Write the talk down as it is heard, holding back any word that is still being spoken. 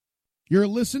You're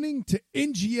listening to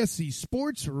NGSC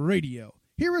Sports Radio.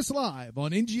 Hear us live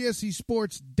on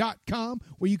ngscsports.com,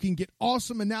 where you can get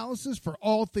awesome analysis for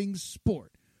all things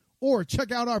sport. Or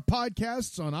check out our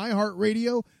podcasts on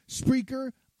iHeartRadio,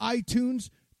 Spreaker, iTunes,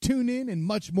 TuneIn, and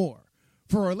much more.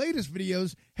 For our latest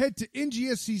videos, head to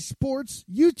NGSC Sports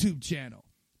YouTube channel.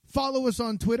 Follow us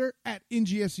on Twitter at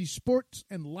NGSC Sports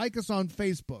and like us on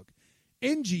Facebook.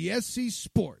 NGSC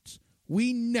Sports.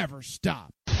 We never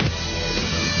stop.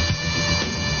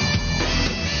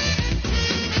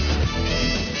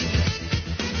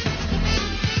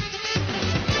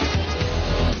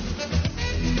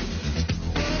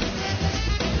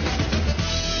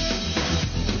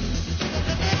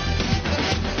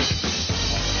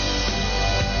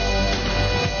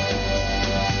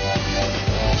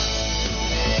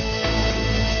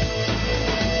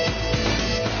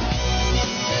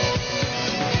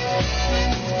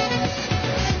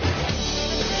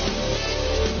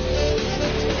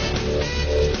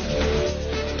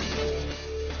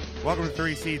 Welcome to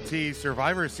 3CT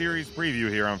Survivor Series preview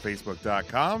here on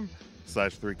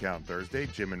Facebook.com/3Count Thursday.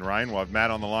 Jim and Ryan. We'll have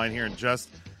Matt on the line here in just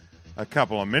a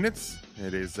couple of minutes.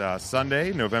 It is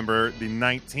Sunday, November the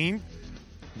 19th,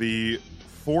 the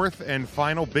fourth and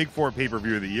final Big Four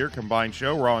pay-per-view of the year, combined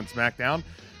show, Raw and SmackDown.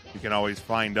 You can always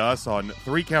find us on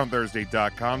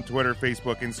 3CountThursday.com, Twitter,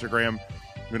 Facebook, Instagram.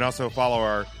 You can also follow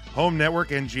our home network,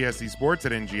 NGSC Sports,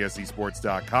 at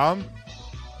NGSCSports.com.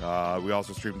 We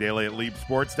also stream daily at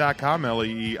LeibSports.com,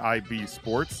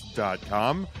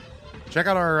 LeeibSports.com. Check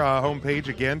out our homepage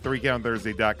again,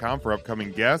 3CountThursday.com, for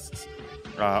upcoming guests,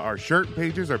 our shirt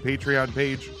pages, our Patreon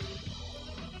page,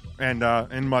 and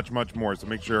much, much more. So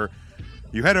make sure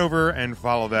you head over and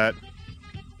follow that.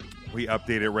 We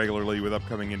update it regularly with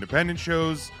upcoming independent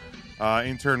shows,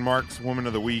 Intern Mark's Woman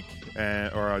of the Week,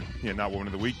 not Woman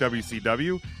of the Week,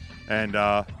 WCW, and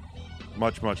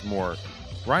much, much more.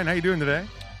 Ryan, how you doing today?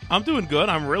 I'm doing good.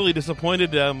 I'm really disappointed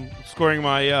scoring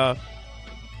my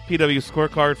PW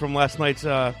scorecard from last night's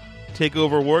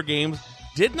TakeOver War Games.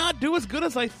 Did not do as good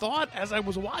as I thought as I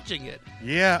was watching it.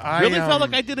 Yeah, I really felt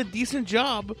like I did a decent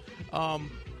job.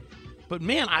 But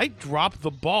man, I dropped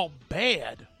the ball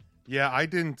bad. Yeah, I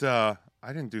didn't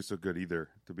do so good either,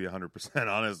 to be 100%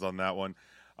 honest on that one.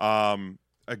 Awesome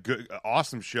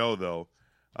show though.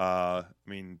 I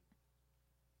mean,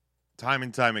 time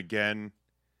and time again,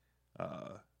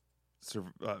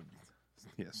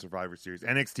 Survivor Series,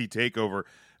 NXT TakeOver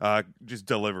just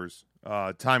delivers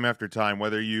time after time.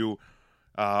 Whether you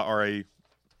are a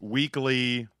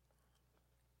weekly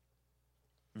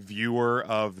viewer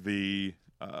of the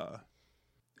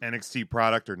NXT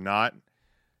product or not,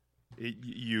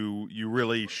 you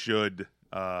really should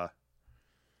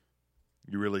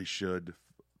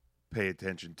pay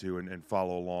attention to and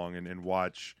follow along and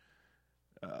watch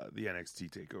the NXT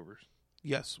takeovers.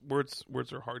 Yes, words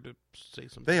are hard to say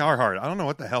sometimes. They are hard. I don't know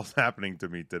what the hell's happening to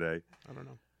me today. I don't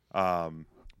know.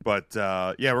 But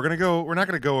we're not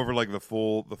gonna go over like the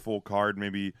full card.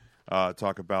 Maybe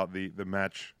talk about the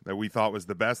match that we thought was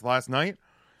the best last night.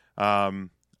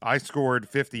 I scored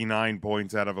 59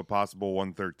 points out of a possible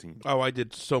 113. Oh, I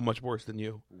did so much worse than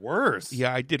you. Worse?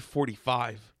 Yeah, I did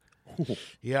 45. Ooh.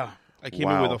 Yeah, I came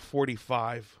in with a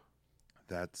 45.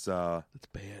 That's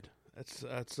bad. That's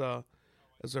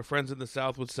as our friends in the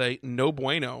South would say, no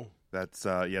bueno. That's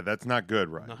not good,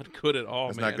 right? Not good at all,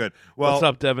 that's man. not good. Well, what's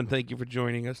up, Devin? Thank you for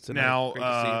joining us tonight.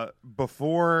 Now,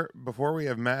 before we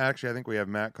have Matt, actually, I think we have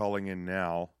Matt calling in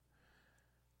now.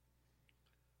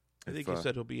 I think you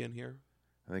said he'll be in here.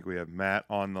 I think we have Matt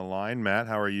on the line. Matt,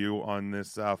 how are you on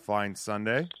this fine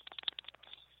Sunday?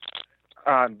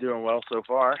 I'm doing well so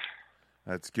far.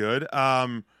 That's good.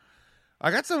 I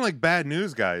got some bad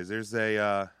news, guys. There's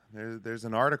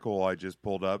an article I just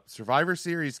pulled up. Survivor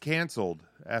Series canceled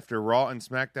after Raw and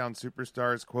SmackDown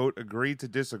superstars, quote, agreed to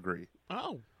disagree.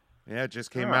 Oh. Yeah, it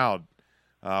just came out.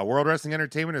 World Wrestling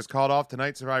Entertainment has called off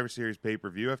tonight's Survivor Series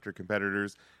pay-per-view after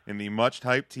competitors in the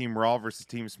much-hyped Team Raw versus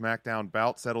Team SmackDown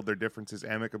bout settled their differences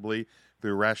amicably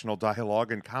through rational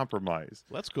dialogue and compromise.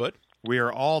 That's good. We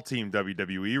are all Team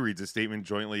WWE, reads a statement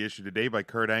jointly issued today by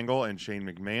Kurt Angle and Shane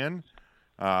McMahon.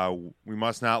 We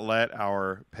must not let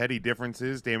our petty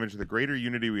differences damage the greater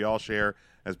unity we all share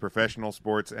as professional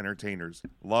sports entertainers.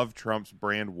 Love trumps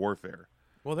brand warfare.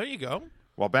 Well, there you go.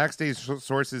 While backstage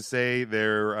sources say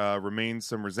there remains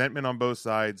some resentment on both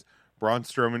sides, Braun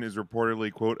Strowman is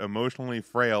reportedly, quote, emotionally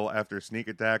frail after sneak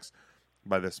attacks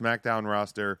by the SmackDown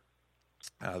roster.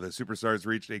 The superstars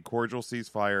reached a cordial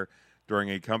ceasefire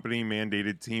during a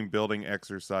company-mandated team-building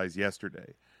exercise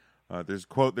yesterday.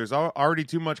 There's already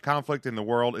too much conflict in the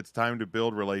world. It's time to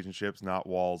build relationships, not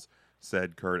walls,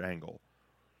 said Kurt Angle.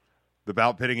 The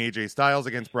bout pitting AJ Styles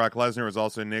against Brock Lesnar was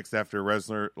also nixed after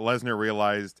Lesnar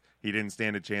realized he didn't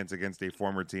stand a chance against a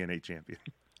former TNA champion.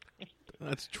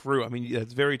 That's true. I mean,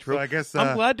 that's very true. So I guess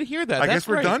I'm glad to hear that. I That's guess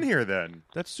we're great. done here then.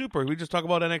 That's super. We just talk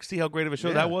about NXT, how great of a show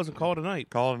Yeah. that was, and call it a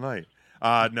night. Call it a night.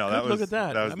 No, that was look at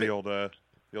that. was I the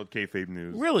old kayfabe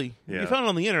news. Really? Yeah. You found it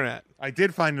on the internet, I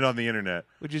did find it on the internet.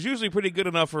 which is usually pretty good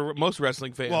enough for most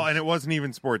wrestling fans. Well, and it wasn't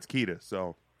even Sportskeeda,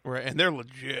 so right, and they're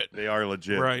legit. they are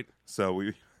legit. Right. So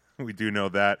we do know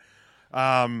that.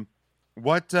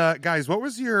 What guys? What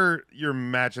was your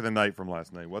match of the night from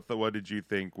last night? What did you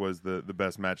think was the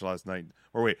best match last night?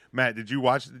 Or wait, Matt, did you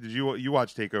watch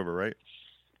Takeover, right?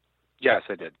 Yes,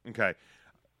 I did. Okay.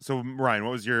 So Ryan,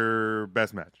 what was your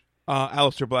best match?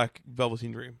 Aleister Black,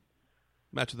 Velveteen Dream,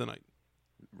 match of the night.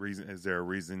 Is there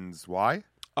reasons why?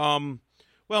 Well,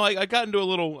 I got into a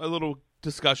little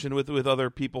discussion with other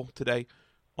people today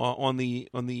on the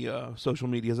social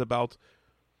medias about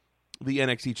the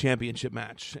NXT Championship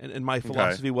match, and my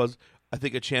philosophy was I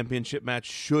think a championship match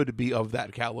should be of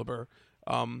that caliber,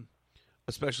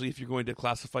 especially if you're going to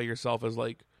classify yourself as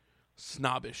like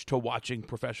snobbish to watching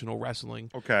professional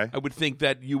wrestling. Okay. I would think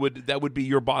that that would be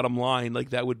your bottom line. Like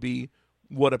that would be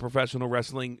what a professional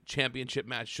wrestling championship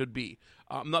match should be.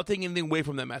 I'm not taking anything away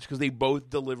from that match because they both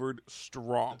delivered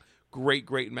strong.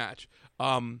 Great match.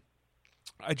 The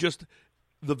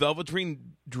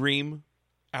Velveteen Dream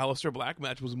Aleister Black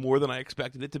match was more than I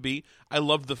expected it to be. I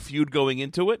loved the feud going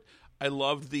into it. I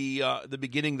loved the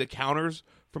beginning, the counters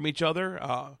from each other.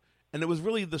 And it was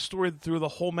really the story through the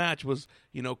whole match was,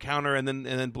 counter and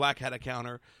then Black had a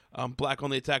counter. Black on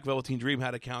the attack, Velveteen Dream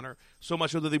had a counter. So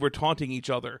much so that they were taunting each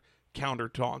other, counter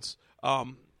taunts.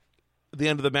 The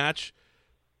end of the match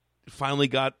finally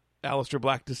got Aleister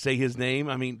Black to say his name.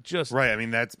 I mean, just right. I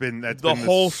mean, that's the been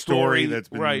whole the story that's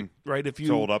been right. If you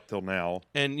told up till now,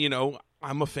 and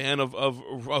I'm a fan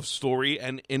of story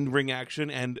and in-ring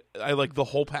action, and I like the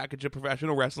whole package of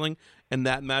professional wrestling, and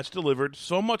that match delivered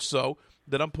so much so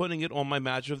that I'm putting it on my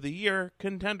match of the year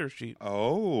contender sheet.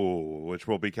 Oh, which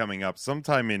will be coming up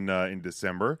sometime in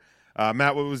December.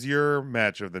 Matt, what was your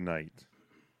match of the night?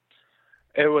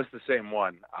 It was the same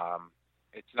one.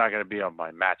 It's not going to be on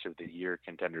my match of the year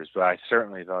contenders, but I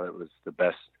certainly thought it was the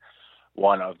best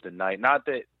one of the night. Not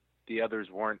that the others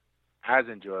weren't as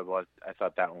enjoyable. I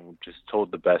thought that one just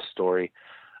told the best story.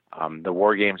 The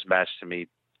War Games match to me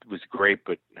was great,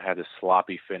 but had a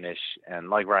sloppy finish. And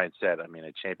like Ryan said, I mean,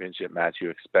 a championship match, you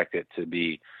expect it to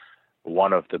be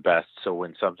one of the best. So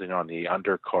when something on the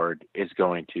undercard is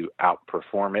going to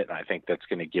outperform it, I think that's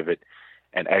going to give it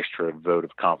an extra vote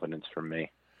of confidence from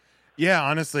me. Yeah,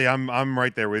 honestly, I'm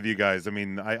right there with you guys. I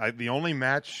mean, I the only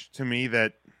match to me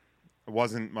that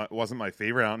wasn't my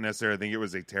favorite. I don't necessarily think it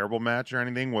was a terrible match or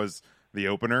anything. Was the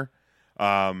opener,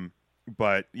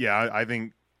 but yeah, I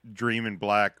think Dream and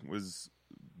Black was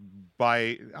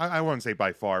I wouldn't say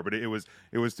by far, but it was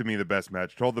to me the best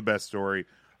match. Told the best story,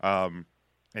 and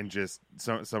just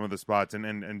some of the spots.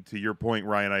 And to your point,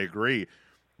 Ryan, I agree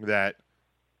that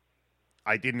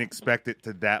I didn't expect it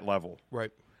to that level.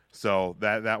 Right. So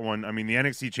that one, I mean, the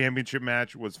NXT Championship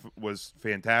match was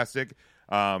fantastic.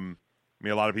 I mean,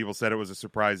 a lot of people said it was a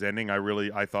surprise ending.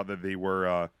 I thought that they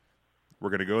were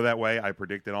going to go that way. I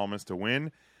predicted Almas to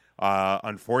win.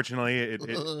 Unfortunately,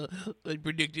 I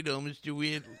predicted Almas to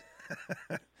win.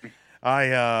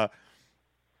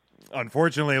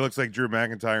 Unfortunately, it looks like Drew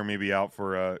McIntyre may be out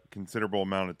for a considerable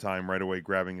amount of time. Right away,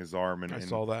 grabbing his arm, and I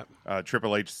saw that.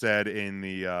 Triple H said in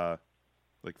the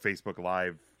Facebook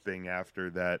Live thing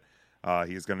after that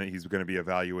he's gonna be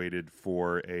evaluated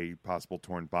for a possible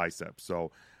torn bicep.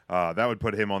 So that would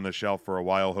put him on the shelf for a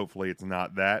while. Hopefully, it's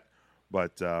not that,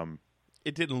 but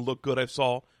it didn't look good. I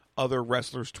saw other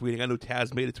wrestlers tweeting. I know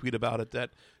Taz made a tweet about it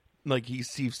that like he's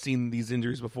seen these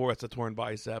injuries before. It's a torn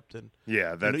bicep, and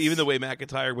yeah, that's... even the way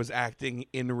McIntyre was acting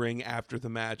in ring after the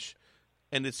match,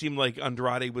 and it seemed like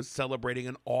Andrade was celebrating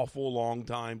an awful long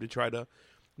time to try to.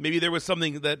 Maybe there was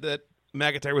something that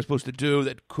McIntyre was supposed to do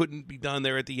that couldn't be done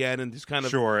there at the end, and just kind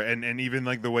of sure, and even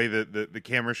like the way that the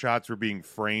camera shots were being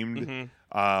framed,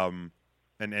 and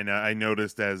I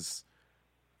noticed as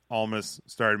Almas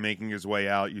started making his way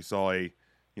out, you saw a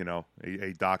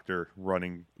doctor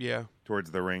running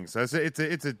towards the ring. So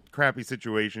it's a crappy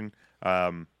situation.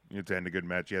 To end a good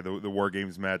match, the War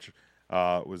Games match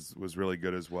was really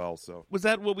good as well. So was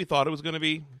that what we thought it was going to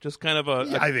be? Just kind of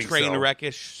a train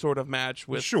wreck-ish sort of match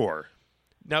with sure.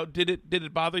 Now, did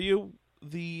it bother you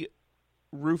the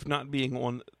roof not being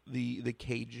on the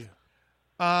cage?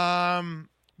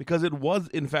 Because it was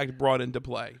in fact brought into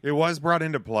play. It was brought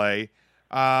into play.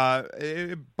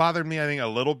 It bothered me, I think, a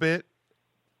little bit,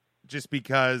 just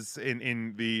because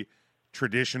in the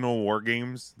traditional war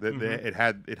games that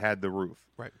it had the roof.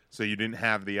 Right. So you didn't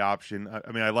have the option.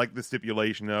 I mean, I like the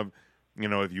stipulation of,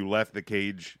 if you left the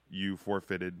cage, you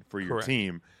forfeited for your Correct.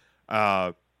 team.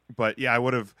 But yeah, I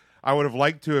would have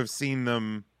liked to have seen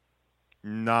them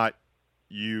not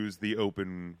use the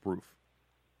open roof.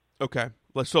 Okay.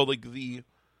 So like the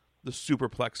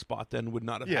superplex spot then would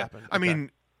not have happened. I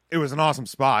mean, it was an awesome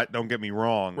spot. Don't get me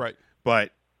wrong. Right.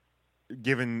 But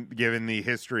given the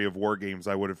history of war games,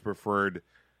 I would have preferred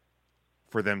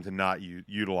for them to not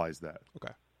utilize that.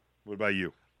 Okay. What about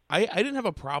you? I didn't have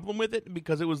a problem with it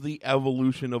because it was the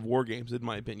evolution of war games, in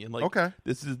my opinion. Like, Okay.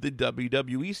 This is the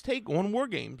WWE's take on war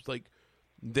games. Like,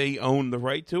 they own the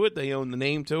right to it. They own the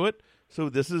name to it. So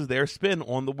this is their spin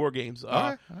on the war games. All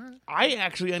right. I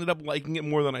actually ended up liking it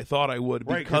more than I thought I would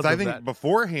Right, because I of think that.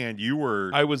 beforehand you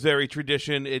were I was very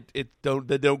tradition.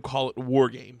 They don't call it war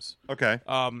games. okay.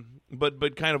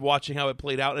 But kind of watching how it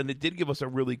played out, and it did give us a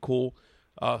really cool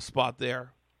spot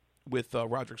there with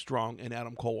Roderick Strong and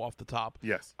Adam Cole off the top.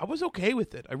 Yes. I was okay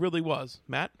with it. I really was.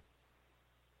 Matt?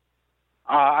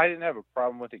 I didn't have a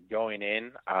problem with it going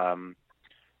in.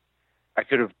 I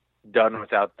could have done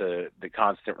without the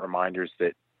constant reminders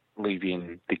that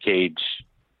leaving the cage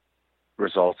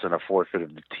results in a forfeit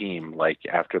of the team. Like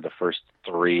after the first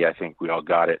 3, I think we all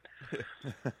got it.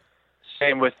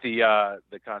 Same with the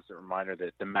constant reminder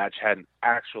that the match hadn't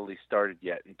actually started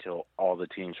yet until all the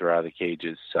teams were out of the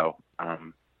cages. So,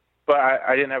 but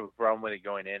I didn't have a problem with it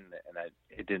going in, and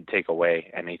it didn't take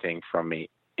away anything from me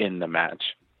in the match.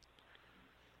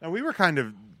 And we were kind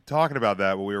of talking about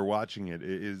that when we were watching it.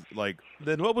 It is like,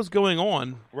 Then what was going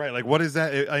on? right, like what is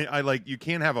that? I like, you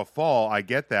can't have a fall. I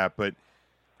get that, but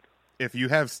if you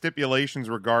have stipulations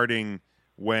regarding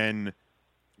when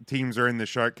teams are in the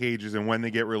shark cages and when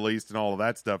they get released and all of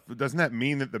that stuff, doesn't that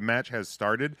mean that the match has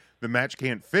started? The match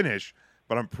can't finish,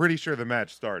 but I'm pretty sure the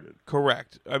match started.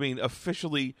 Correct. I mean,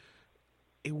 officially,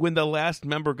 when the last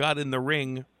member got in the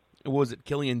ring, was it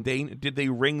Killian Dane? Did they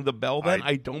ring the bell then?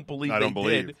 I don't believe they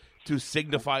did to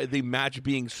signify the match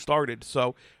being started.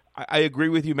 So I agree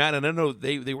with you, Matt. And I know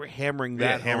they were hammering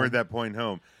that hammered home. that point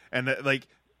home. And like,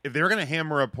 if they were going to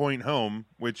hammer a point home,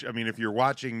 which, I mean, if you're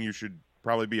watching, you should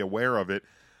probably be aware of it,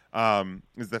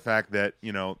 is the fact that,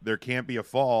 there can't be a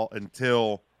fall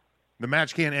until the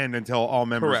match can't end until all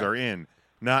members Correct. are in.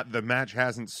 Not the match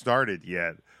hasn't started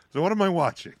yet. So what am I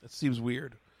watching? That seems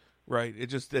weird. Right. It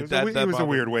just It was a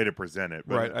weird way to present it.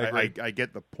 But Right, I agree. I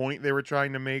get the point they were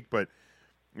trying to make, but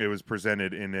it was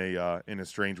presented in a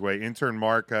strange way. Intern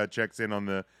Mark checks in on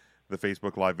the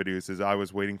Facebook live video. Says, I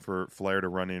was waiting for Flair to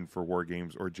run in for War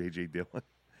Games or J.J. Dillon.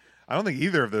 I don't think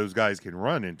either of those guys can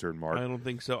run, Intern Mark. I don't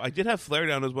think so. I did have Flair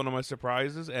down as one of my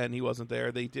surprises, and he wasn't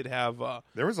there. They did have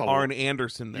There was Arn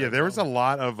Anderson there. Yeah, there was a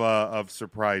lot of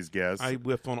surprise guests. I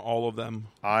whiffed on all of them.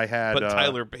 I had But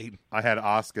Tyler Bate. I had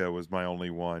Asuka was my only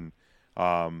one.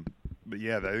 But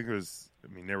yeah, I think it was. I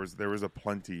mean, there was a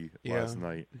plenty last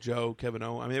night. Joe, Kevin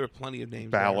O. I mean, there were plenty of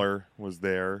names. Balor was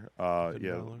there.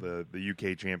 Balor. The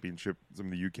UK Championship.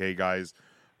 Some of the UK guys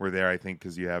were there. I think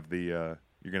because you have the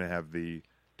you're going to have the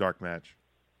dark match,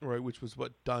 right? Which was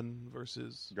what, Dunn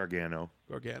versus Gargano.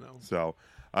 So,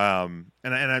 and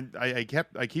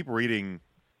I keep reading,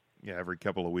 every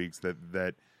couple of weeks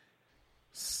that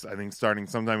I think starting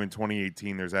sometime in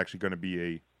 2018, there's actually going to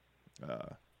be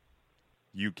a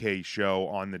UK show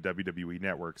on the WWE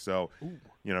network. So,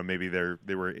 maybe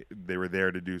they were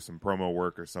there to do some promo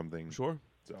work or something. Sure.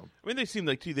 So, I mean, they seem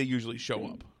like they usually show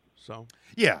up. So,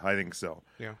 yeah, I think so.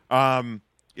 Yeah.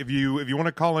 If you want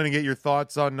to call in and get your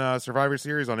thoughts on Survivor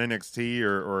Series on NXT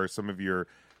or some of your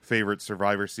favorite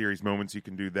Survivor Series moments, you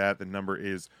can do that. The number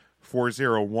is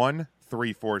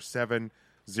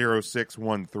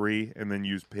 401-347-0613, and then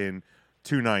use PIN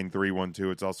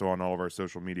 29312. It's also on all of our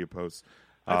social media posts.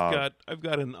 I've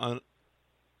got an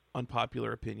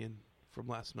unpopular opinion from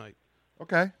last night.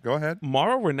 Okay, go ahead.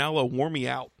 Mauro Ranallo wore me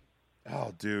out.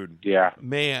 Oh, dude. Yeah.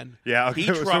 Man. Yeah, okay, He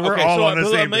so tried. we're all on the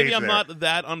same maybe page I'm there. not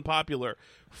that unpopular.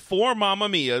 4 Mamma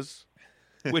Mias,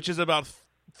 which is about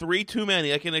 3 too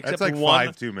many. I can accept That's like one.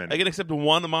 5 too many. I can accept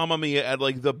one Mamma Mia at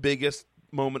like the biggest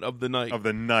moment of the night. Of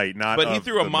the night, not But he of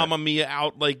threw a the Mamma night. Mia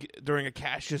out like during a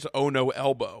Cassius Ohno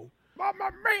elbow. Mamma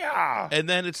Mia! And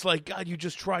then it's like, God, you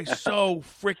just try so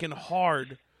freaking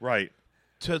hard Right.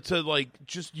 to like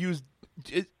just use.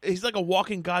 He's like a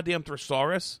walking goddamn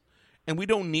thesaurus, and we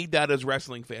don't need that as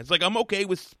wrestling fans. Like, I'm okay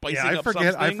with spicing up some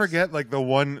things. I forget like the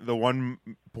one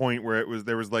point where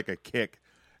there was like a kick,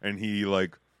 and he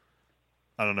like,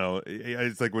 I don't know,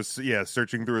 it's like was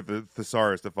searching through the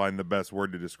thesaurus to find the best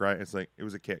word to describe. It's like it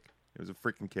was a kick. It was a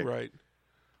freaking kick. Right.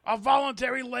 A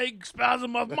voluntary leg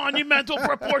spasm of monumental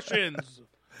proportions.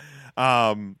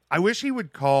 I wish he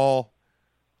would call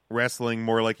wrestling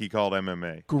more like he called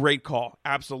MMA. Great call.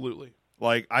 Absolutely.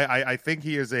 Like, I think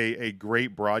he is a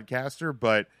great broadcaster,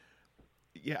 but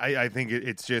yeah, I think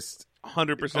it's just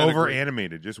 100% over agree.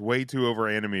 animated, just way too over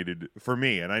animated for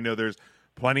me. And I know there's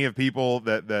plenty of people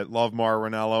that love Mauro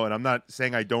Ranallo, and I'm not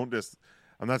saying I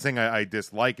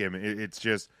dislike him. It's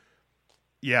just,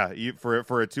 yeah,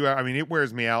 for a 2 hour, I mean, it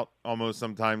wears me out almost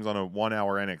sometimes on a 1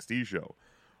 hour NXT show,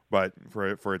 but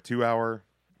for a 2 hour,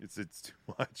 it's too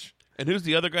much. And who's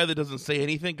the other guy that doesn't say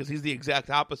anything? Because he's the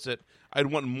exact opposite. I'd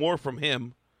want more from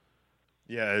him.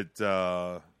 Yeah,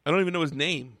 I don't even know his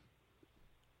name.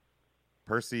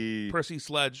 Percy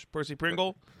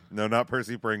Pringle? No, not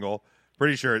Percy Pringle.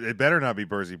 Pretty sure it better not be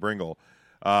Percy Pringle.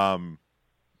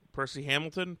 Percy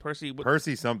Hamilton?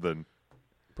 Percy something.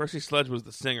 Percy Sledge was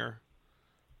the singer.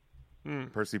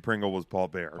 Percy Pringle was Paul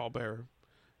Bear. Paul Bear.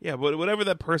 Yeah, but whatever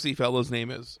that Percy fellow's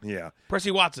name is. Yeah. Percy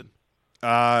Watson.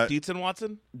 Uh, Dietzen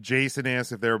Watson? Jason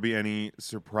asked if there will be any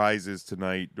surprises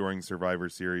tonight during Survivor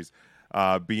Series.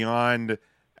 Beyond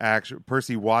action,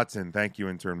 Percy Watson. Thank you,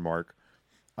 intern Mark.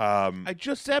 I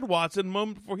just said Watson a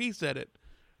moment before he said it.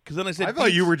 Because then I said I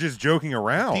thought you were just joking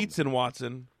around. Dietzen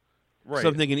Watson. Right. So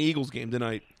I'm thinking Eagles game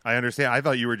tonight. I understand. I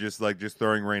thought you were just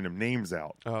throwing random names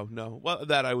out. Oh, no. Well,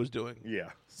 that I was doing.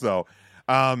 Yeah. So,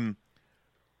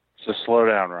 So slow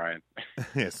down, Ryan.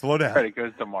 yeah, slow down. All right, it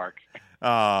goes to Mark.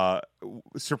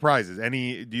 Surprises.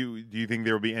 Any? Do you think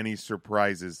there will be any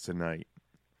surprises tonight?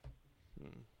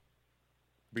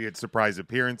 Be it surprise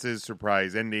appearances,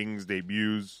 surprise endings,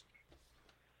 debuts.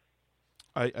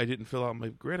 I didn't fill out my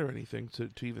grid or anything to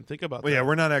even think about Well, that. yeah,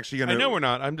 we're not actually gonna. I know we're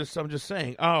not. I'm just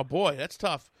saying. Oh boy, that's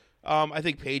tough. I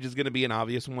think Paige is going to be an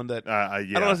obvious one. That Yeah. I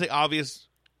don't want to say obvious.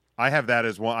 I have that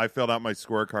as one. I filled out my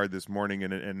scorecard this morning,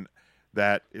 and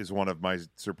that is one of my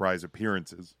surprise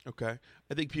appearances. Okay,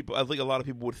 I think a lot of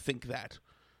people would think that.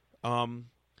 I'll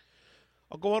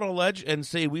go out on a ledge and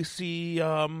say we see.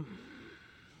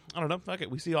 I don't know. Okay,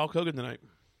 we see Hulk Hogan tonight.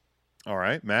 All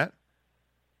right, Matt.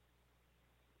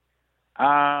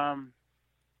 I'm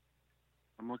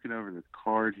looking over the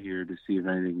card here to see if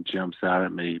anything jumps out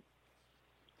at me.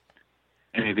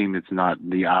 Anything that's not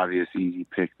the obvious easy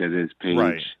pick that is Paige.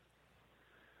 Right.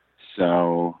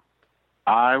 So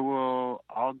I'll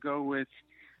go with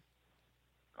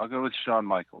Shawn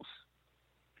Michaels.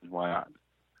 Why not?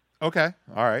 Okay.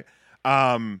 All right.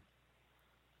 I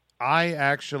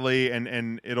actually,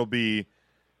 and it'll be,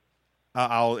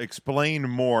 I'll explain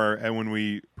more and when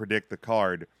we predict the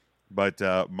card, but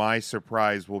my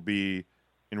surprise will be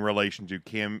in relation to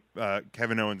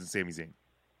Kevin Owens and Sami Zayn.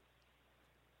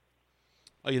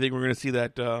 Oh, you think we're going to see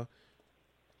that El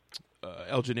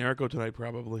Generico tonight?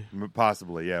 Probably.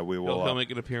 Possibly, yeah. We will. He'll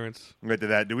make an appearance. We'll get to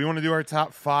that. Do we want to do our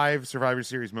top 5 Survivor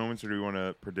Series moments, or do we want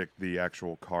to predict the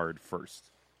actual card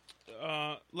first?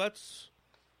 Let's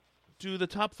do the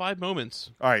top 5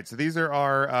 moments. All right, so these are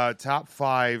our top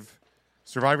 5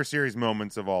 Survivor Series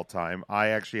moments of all time. I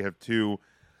actually have 2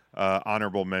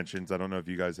 honorable mentions. I don't know if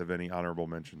you guys have any honorable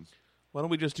mentions. Why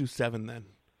don't we just do 7 then?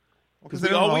 Because they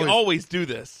we don't always do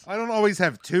this. I don't always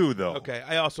have 2, though. Okay,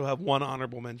 I also have 1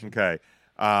 honorable mention. Okay.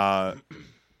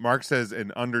 Mark says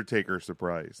an Undertaker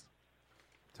surprise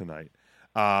tonight.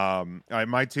 All right,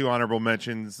 my 2 honorable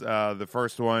mentions. The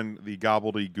first one, the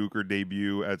Gobbledygooker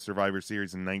debut at Survivor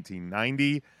Series in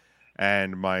 1990.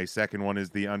 And my second one is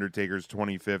the Undertaker's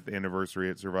 25th anniversary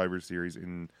at Survivor Series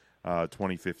in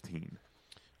 2015.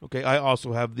 Okay, I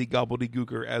also have the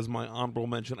Gobbledygooker as my honorable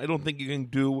mention. I don't think you can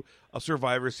do a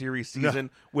Survivor Series season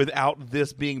without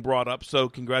this being brought up. So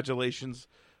congratulations,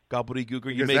 Gobbledygooker.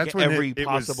 You Because make that's when every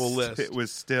possible list. It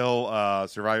was still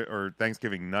Survivor or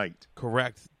Thanksgiving night.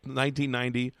 Correct.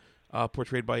 1990,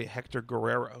 portrayed by Hector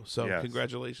Guerrero. So Yes.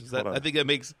 congratulations. Well done. I think that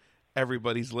makes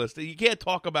everybody's list. You can't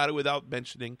talk about it without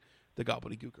mentioning the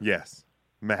Gobbledygooker. Yes.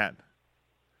 Matt.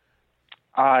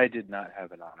 I did not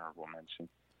have an honorable mention.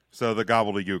 So the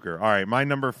Gobbledygooker. All right, my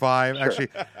number 5. Sure. Actually,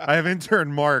 I have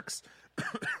intern Mark's.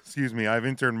 Excuse me. I have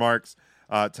intern Mark's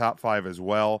top 5 as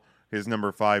well. His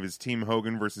number 5 is Team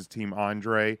Hogan versus Team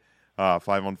Andre,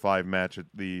 5-on-5 match at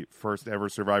the first ever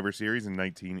Survivor Series in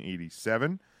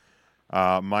 1987.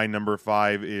 My number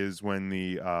 5 is when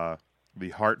the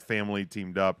Hart family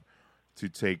teamed up to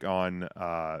take on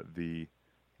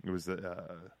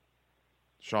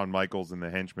Shawn Michaels and the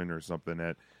Henchmen or something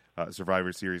at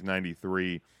Survivor Series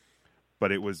 93.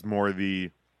 But it was more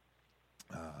the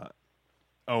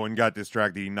Owen got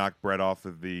distracted. He knocked Brett off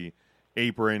of the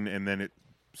apron, and then it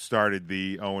started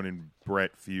the Owen and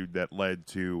Brett feud that led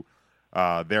to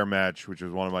their match, which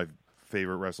was one of my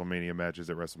favorite WrestleMania matches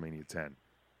at WrestleMania 10.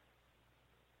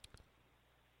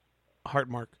 Heart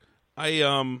Mark.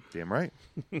 Damn right.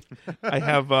 I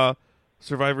have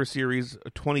Survivor Series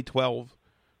 2012,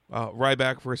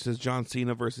 Ryback versus John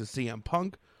Cena versus CM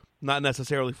Punk. Not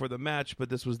necessarily for the match, but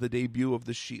this was the debut of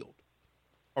the Shield.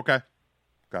 Okay.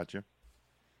 Gotcha.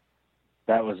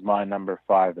 That was my number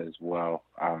 5 as well.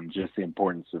 Just the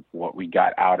importance of what we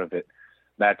got out of it.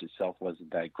 Match itself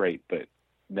wasn't that great, but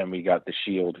then we got the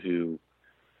Shield, who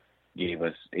gave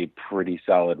us a pretty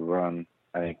solid run.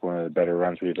 I think one of the better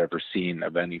runs we've ever seen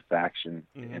of any faction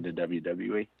into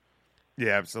WWE.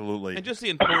 Yeah, absolutely. And just the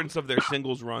importance of their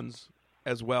singles runs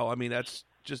as well. I mean, that's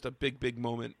just a big, big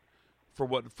moment for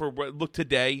what look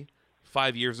today,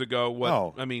 5 years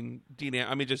ago. I mean,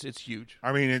 just it's huge.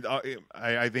 I mean,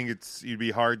 I think you'd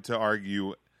be hard to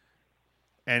argue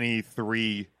any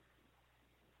 3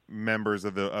 members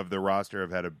of the roster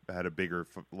have had a bigger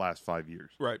last 5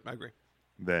 years. Right, I agree.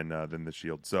 Than the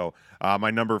Shield. So my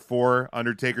number 4,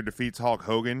 Undertaker defeats Hulk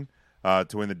Hogan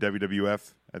to win the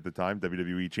WWF at the time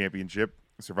WWE Championship,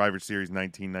 Survivor Series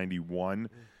 1991.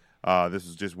 This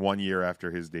was just 1 year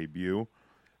after his debut.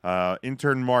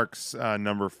 Intern Mark's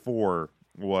number 4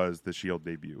 was the Shield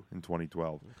debut in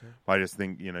 2012. Okay. I just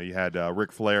think you had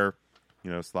Ric Flair,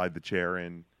 slide the chair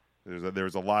in. There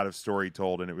was a lot of story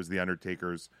told, and it was the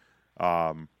Undertaker's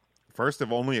first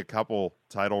of only a couple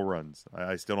title runs.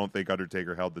 I still don't think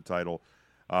Undertaker held the title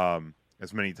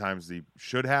as many times as he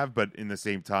should have, but in the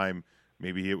same time,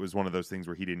 maybe it was one of those things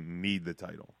where he didn't need the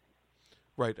title.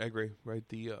 Right, I agree. Right,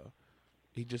 he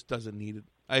just doesn't need it.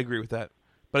 I agree with that,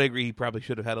 but I agree he probably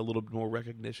should have had a little bit more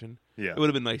recognition. Yeah, it would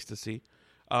have been nice to see.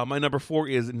 My number 4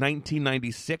 is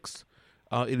 1996.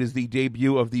 It is the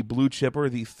debut of the blue chipper,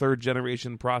 the third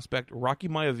generation prospect, Rocky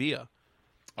Maivia.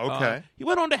 Okay. He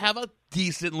went on to have a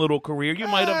decent little career. You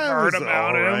might have heard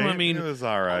about him. I mean, it was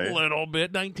all right. A little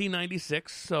bit.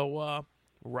 1996. So,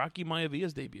 Rocky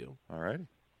Maivia's debut. All right.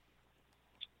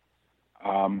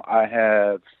 I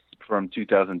have from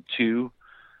 2002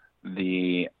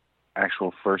 the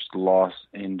actual first loss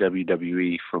in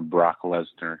WWE for Brock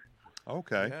Lesnar.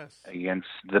 Okay. Yes. Against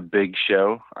the Big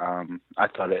Show. I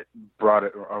thought it brought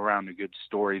it around a good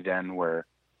story then, where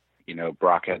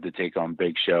Brock had to take on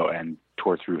Big Show and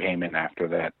tore through Heyman after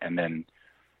that, and then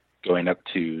going up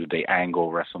to the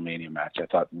Angle WrestleMania match. I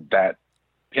thought that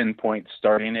pinpoint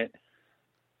starting it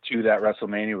to that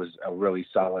WrestleMania was a really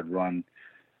solid run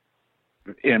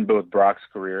in both Brock's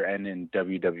career and in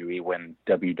WWE when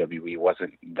WWE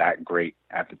wasn't that great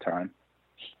at the time.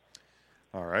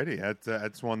 All righty.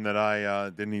 That's one that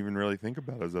I didn't even really think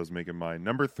about as I was making mine.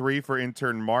 Number 3 for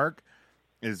Intern Mark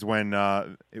is when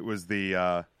it was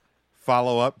the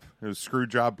follow-up. It was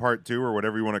Screwjob Part 2 or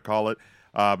whatever you want to call it.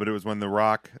 But it was when The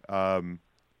Rock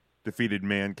defeated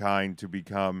Mankind to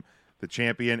become the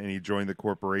champion, and he joined the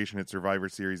corporation at Survivor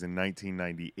Series in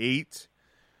 1998.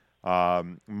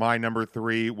 My number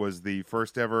 3 was the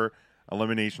first ever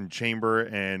Elimination Chamber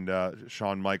and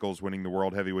Shawn Michaels winning the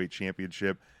World Heavyweight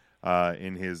Championship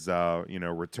in his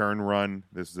return run.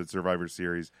 This is at Survivor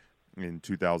Series in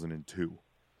 2002.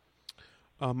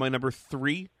 My number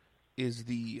 3 is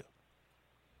the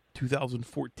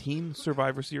 2014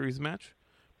 Survivor Series match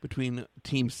between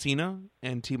Team Cena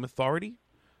and Team Authority.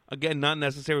 Again, not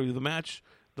necessarily the match.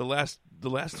 The last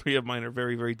 3 of mine are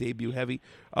very, very debut heavy.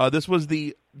 This was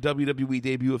the WWE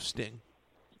debut of Sting.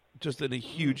 Just in a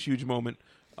huge, huge moment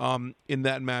in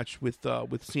that match with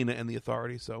Cena and the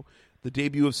Authority. So the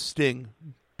debut of Sting,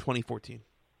 2014.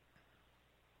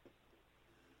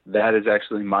 That is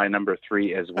actually my number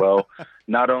 3 as well.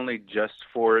 Not only just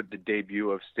for the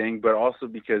debut of Sting, but also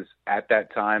because at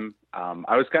that time,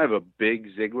 I was kind of a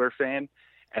big Ziggler fan,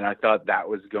 and I thought that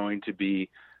was going to be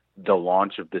the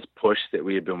launch of this push that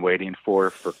we had been waiting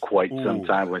for quite some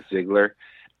time with Ziggler.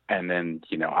 And then,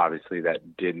 obviously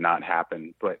that did not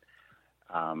happen. But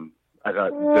I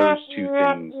thought those 2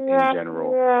 things in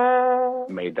general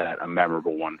made that a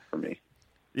memorable one for me.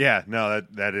 Yeah, no,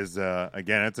 that is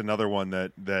again, it's another one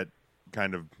that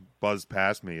kind of buzzed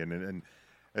past me, and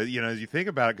as you think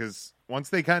about it, because once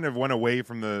they kind of went away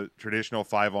from the traditional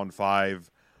 5-on-5,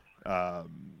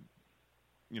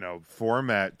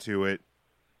 format to it,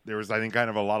 there was, I think, kind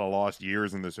of a lot of lost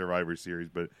years in the Survivor Series,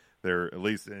 but they're at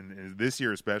least in this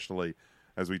year, especially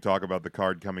as we talk about the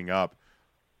card coming up,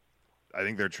 I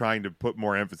think they're trying to put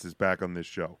more emphasis back on this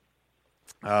show.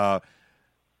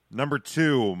 Number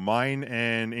 2, mine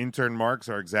and Intern Mark's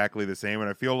are exactly the same, and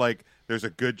I feel like there's a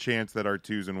good chance that our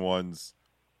 2s and 1s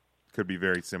could be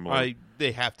very similar.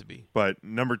 They have to be. But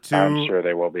number 2... I'm sure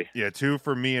they will be. Yeah, 2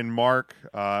 for me and Mark.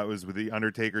 It was with The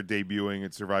Undertaker debuting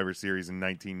at Survivor Series in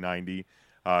 1990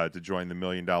 to join the $1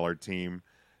 Million team.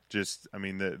 Just, I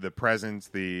mean, the presence,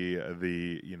 the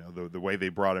way they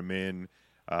brought him in,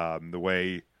 The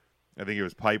way I think it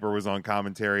was Piper was on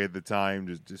commentary at the time.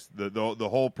 Just the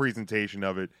whole presentation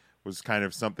of it was kind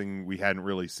of something we hadn't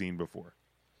really seen before.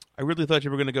 I really thought you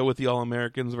were going to go with the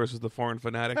All-Americans versus the Foreign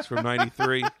Fanatics from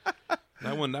 '93.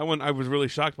 That one, I was really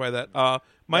shocked by that. That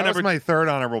was my third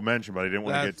honorable mention, but I didn't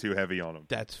want to get too heavy on them.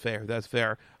 That's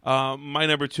fair. My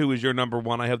number 2 is your number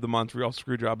 1. I have the Montreal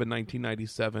Screwjob in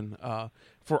 1997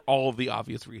 for all of the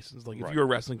obvious reasons. Like, if you're a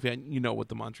wrestling fan, you know what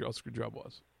the Montreal Screwjob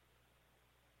was.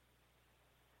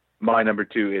 My number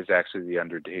 2 is actually the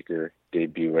Undertaker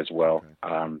debut as well.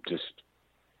 Okay. Just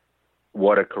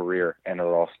what a career, and it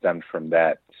all stemmed from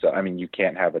that. So, I mean, you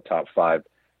can't have a top 5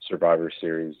 Survivor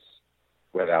Series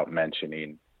without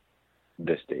mentioning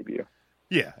this debut.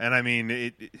 Yeah, and I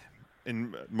mean,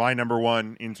 in my number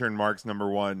 1, intern Mark's number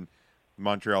 1,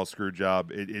 Montreal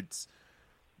Screwjob, it's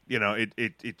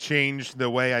it changed the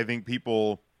way I think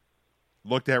people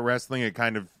looked at wrestling. It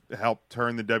kind of helped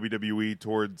turn the WWE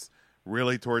towards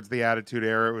the Attitude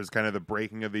Era. It was kind of the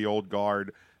breaking of the old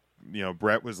guard.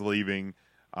 Brett was leaving,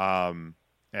 and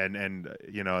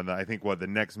I think the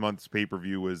next month's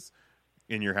pay-per-view was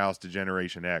In Your House to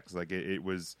Generation X. Like it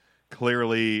was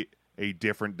clearly a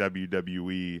different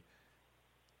WWE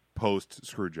post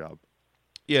Screwjob.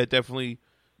 Yeah, it definitely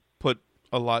put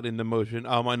a lot into motion.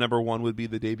 My number 1 would be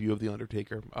the debut of The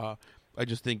Undertaker. I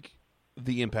just think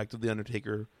the impact of The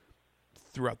Undertaker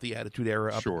throughout the Attitude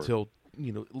Era up until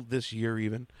this year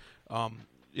even.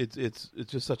 It's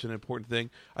just such an important thing.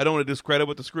 I don't want to discredit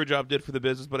what the Screwjob did for the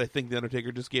business, but I think The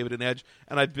Undertaker just gave it an edge,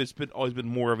 and I've just always been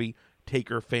more of a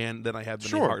Taker fan than I have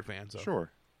been a Hart fan. So. Sure.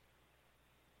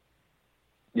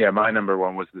 Yeah, my number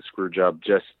 1 was the Screwjob.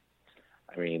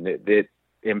 It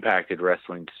impacted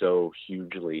wrestling so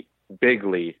hugely,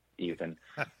 bigly even,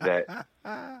 that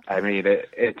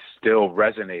it still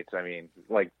resonates. I mean,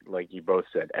 like you both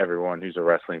said, everyone who's a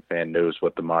wrestling fan knows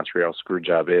what the Montreal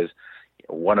Screwjob is.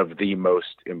 One of the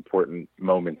most important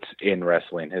moments in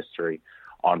wrestling history,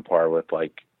 on par with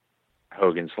like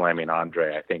Hogan slamming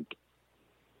Andre. I think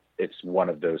it's one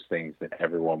of those things that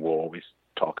everyone will always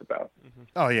talk about. Mm-hmm.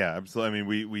 Oh yeah, absolutely. I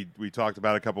mean, we talked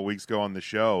about it a couple weeks ago on the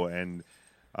show, and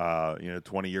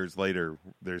 20 years later,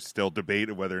 there's still debate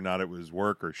of whether or not it was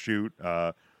work or shoot.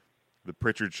 The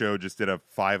Pritchard Show just did a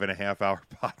 5.5-hour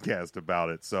podcast about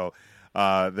it, so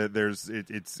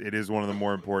it is one of the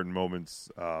more important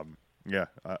moments. Up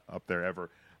there ever.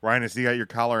 Ryan, I see you got your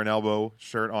Collar and Elbow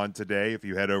shirt on today. If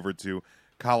you head over to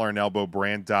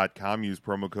collarandelbowbrand.com, use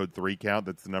promo code 3COUNT.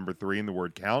 That's the number 3 in the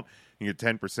word count. You get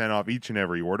 10% off each and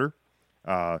every order.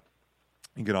 You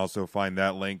can also find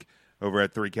that link over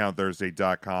at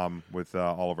 3countthursday.com with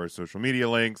all of our social media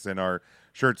links and our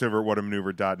shirts over at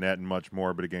whatamaneuver.net and much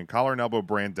more. But again,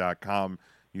 collarandelbowbrand.com.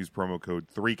 Use promo code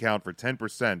 3COUNT for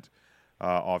 10%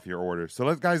 off your order. So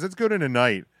let's go to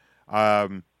tonight.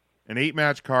 An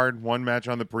 8-match card, 1 match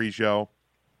on the pre-show,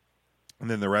 and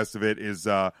then the rest of it is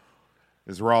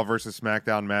Raw versus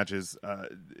SmackDown matches.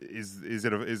 Is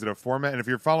it a format? And if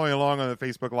you're following along on the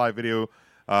Facebook Live video,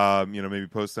 maybe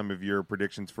post some of your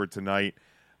predictions for tonight.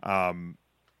 Do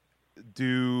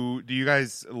you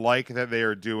guys like that they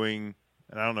are doing?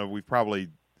 And I don't know. We've probably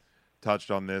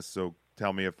touched on this, so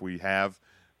tell me if we have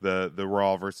the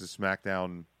Raw versus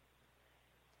SmackDown.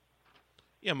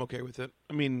 Yeah, I'm okay with it.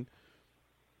 I mean,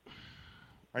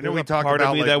 I know we talked part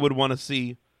about of me that would want to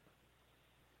see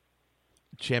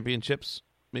championships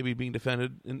maybe being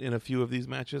defended in a few of these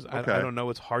matches. Okay. I don't know.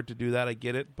 It's hard to do that. I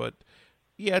get it, but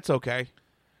yeah, it's okay.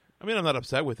 I mean, I'm not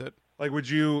upset with it. Like,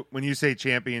 when you say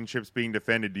championships being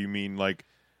defended, do you mean like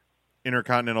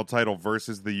Intercontinental title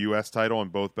versus the U.S. title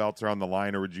and both belts are on the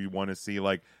line, or would you want to see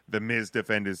like The Miz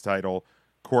defend his title,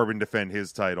 Corbin defend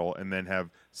his title, and then have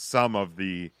some of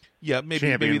the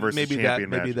champion versus champion matches?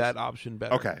 Maybe that option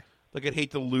better. Okay. Like, I'd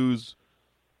hate to lose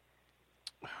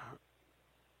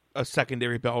a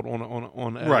secondary belt on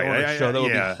a show. That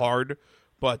would be hard.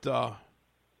 But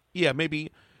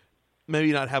maybe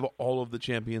not have all of the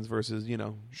champions versus each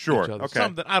other. Okay.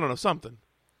 Something, I don't know, something.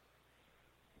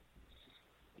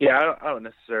 Yeah, I don't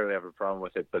necessarily have a problem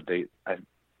with it, but I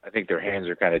think their hands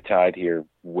are kind of tied here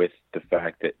with the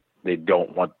fact that they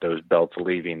don't want those belts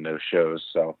leaving those shows.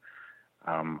 So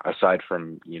aside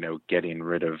from getting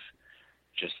rid of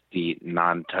just the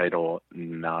non-title,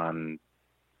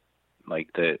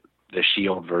 like the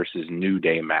Shield versus New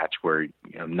Day match where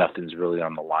nothing's really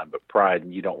on the line but pride,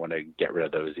 and you don't want to get rid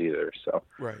of those either. So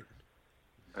right,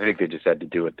 I think they just had to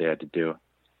do what they had to do.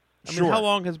 I mean, how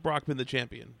long has Brock been the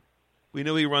champion? We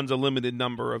know he runs a limited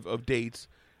number of dates.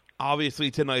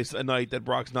 Obviously, tonight's a night that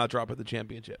Brock's not dropping the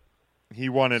championship. He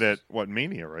won it at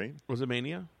Mania, right? Was it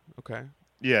Mania? Okay.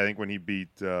 Yeah, I think when he beat.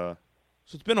 So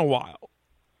it's been a while.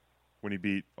 when he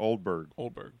beat Goldberg.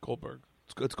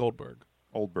 It's Goldberg.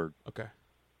 Oldberg. Okay.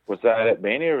 Was that at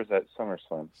Mania or was that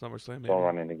SummerSlam? SummerSlam, It's all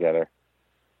maybe. running together.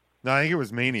 No, I think it was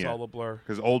It's Mania. all a blur.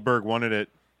 Because Oldberg won it at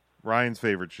Ryan's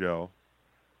favorite show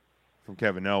from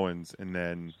Kevin Owens, and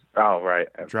then Oh, right.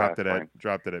 dropped it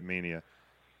at Mania.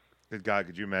 Good God,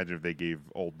 could you imagine if they gave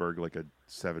Oldberg like a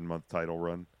 7-month title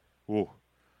run? Ooh.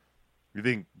 You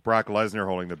think Brock Lesnar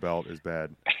holding the belt is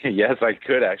bad? Yes, I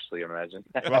could actually imagine.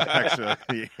 Well,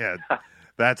 actually, yeah,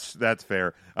 that's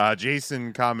fair.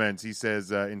 Jason comments. He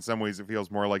says, in some ways, it feels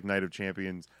more like Night of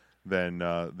Champions than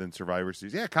Survivor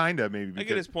Series. Yeah, kind of maybe. I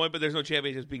get his point, but there's no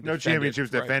championships being no defended.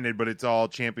 championships Right. defended, but it's all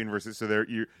champion versus. So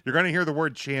you're going to hear the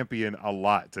word champion a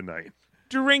lot tonight.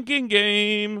 Drinking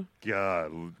game.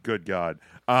 God, good God.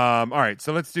 All right,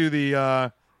 so let's do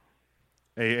the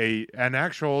an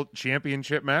actual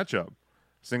championship matchup,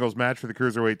 singles match for the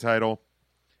cruiserweight title.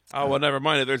 Oh, well, never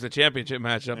mind. If there's a championship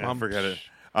matchup, Yeah, forget it.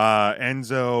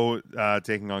 Enzo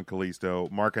taking on Kalisto.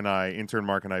 Intern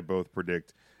Mark and I both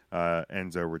predict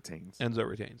Enzo retains. Enzo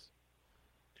retains.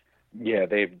 Yeah,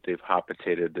 they've hot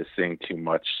potatoed this thing too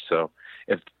much. So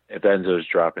if Enzo's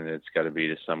dropping it, it's got to be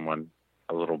to someone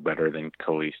a little better than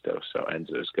Kalisto. So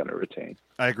Enzo's going to retain.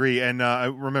 I agree. And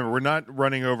remember, we're not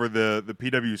running over the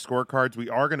PW scorecards. We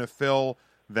are going to fill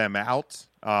them out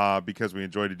because we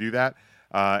enjoy to do that.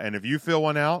 And if you fill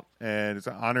one out, and it's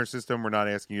an honor system, we're not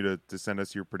asking you to send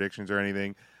us your predictions or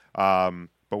anything.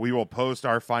 But we will post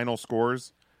our final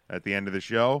scores at the end of the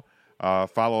show.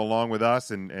 Follow along with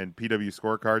us and PW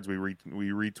scorecards.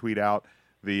 We retweet out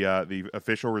the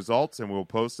official results, and we'll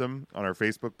post them on our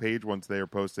Facebook page once they are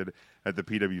posted at the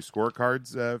PW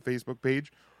scorecards Facebook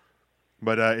page.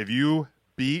 But if you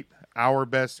beat our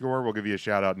best score, we'll give you a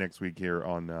shout out next week here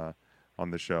on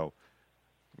the show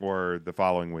or the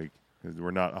following week.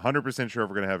 We're not 100% sure if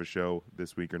we're going to have a show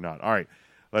this week or not. All right,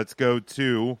 let's go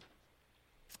to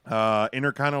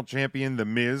Intercontinental Champion The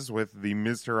Miz with the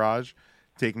Miztourage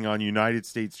taking on United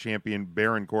States Champion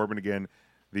Baron Corbin. Again,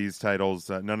 these titles,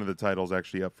 none of the titles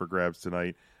actually up for grabs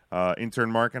tonight.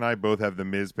 Intern Mark and I both have The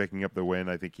Miz picking up the win.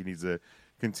 I think he needs to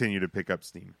continue to pick up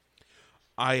steam.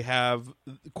 I have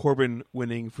Corbin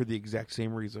winning for the exact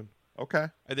same reason. Okay.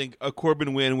 I think a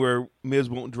Corbin win where Miz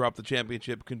won't drop the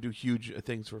championship can do huge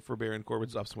things for Baron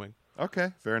Corbin's upswing.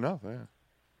 Okay, fair enough. Yeah.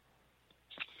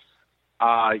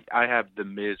 I have The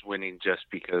Miz winning just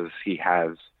because he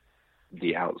has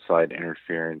the outside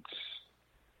interference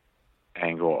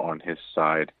angle on his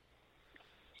side.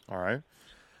 All right.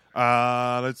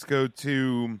 Let's go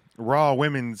to Raw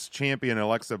Women's Champion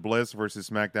Alexa Bliss versus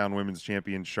SmackDown Women's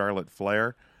Champion Charlotte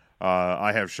Flair.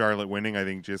 I have Charlotte winning. I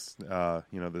think just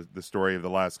the story of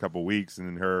the last couple weeks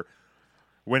and her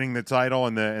winning the title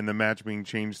and the match being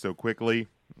changed so quickly.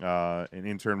 And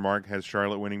Intern Mark has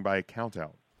Charlotte winning by a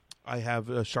countout. I have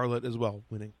Charlotte as well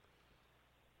winning.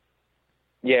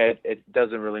 Yeah, it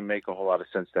doesn't really make a whole lot of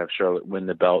sense to have Charlotte win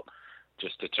the belt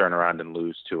just to turn around and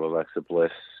lose to Alexa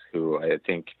Bliss, who I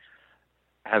think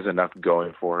has enough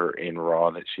going for her in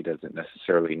Raw that she doesn't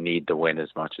necessarily need to win as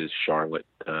much as Charlotte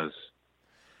does.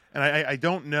 And I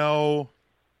don't know.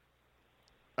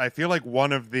 I feel like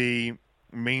one of the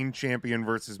main champion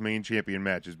versus main champion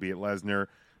matches, be it Lesnar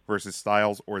versus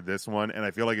Styles or this one, and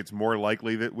I feel like it's more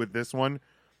likely that with this one,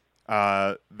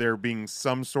 there being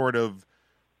some sort of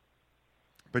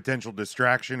potential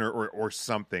distraction or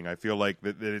something. I feel like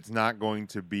that it's not going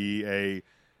to be a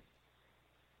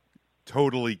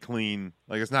totally clean.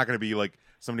 Like it's not going to be like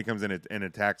somebody comes in and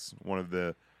attacks one of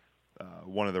the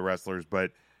wrestlers,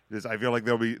 but I feel like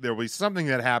there'll be something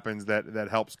that happens that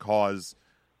helps cause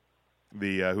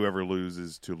the whoever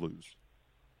loses to lose.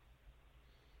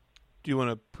 Do you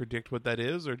want to predict what that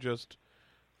is, or just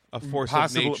a force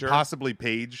of nature? Possibly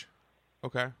Paige.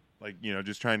 Okay. Like,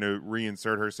 just trying to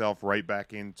reinsert herself right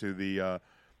back into the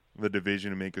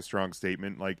division and make a strong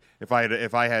statement. Like if I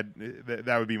had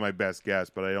that would be my best guess,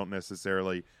 but I don't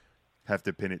necessarily have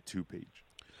to pin it to Paige.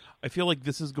 I feel like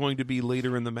this is going to be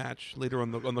later in the match, later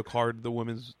on the card, the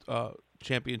women's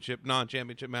non-championship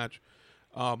match,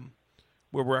 where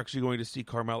we're actually going to see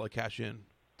Carmella cash in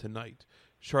tonight.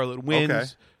 Charlotte wins. Okay.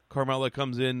 Carmella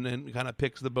comes in and kind of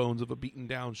picks the bones of a beaten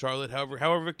down Charlotte,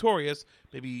 however victorious,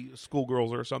 maybe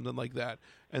schoolgirls or something like that.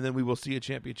 And then we will see a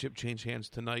championship change hands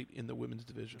tonight in the women's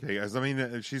division. Okay, guys. I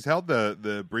mean, she's held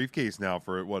the briefcase now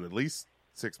for at least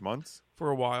 6 months? For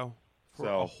a while. For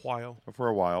a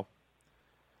while.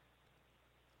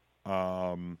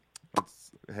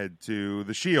 Let's head to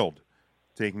the Shield,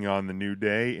 taking on the New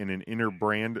Day in an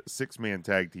inter-brand 6-man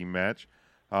tag team match.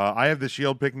 I have the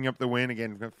Shield picking up the win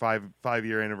again.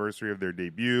 5-year anniversary of their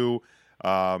debut.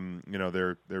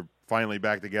 They're finally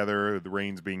back together. The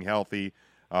Reigns being healthy.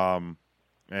 And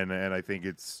I think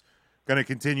it's going to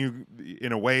continue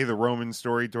in a way the Roman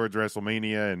story towards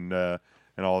WrestleMania and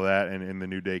all that, and the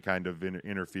New Day kind of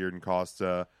interfered and cost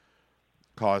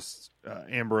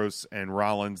Ambrose and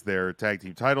Rollins their tag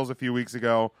team titles a few weeks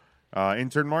ago.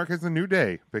 Intern Mark has the New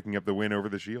Day picking up the win over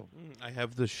the Shield. I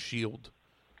have the Shield.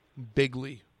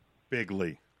 Bigly.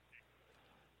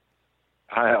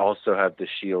 I also have the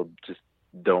Shield. Just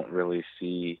don't really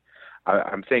see.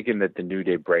 I'm thinking that the New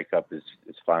Day breakup is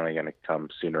finally going to come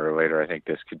sooner or later. I think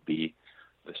this could be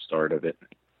the start of it.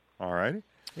 All right.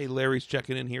 Hey, Larry's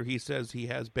checking in here. He says he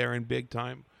has Baron big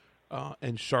time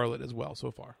and Charlotte as well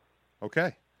so far.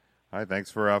 Okay. All right.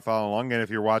 Thanks for following along. And if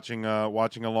you're watching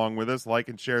along with us, like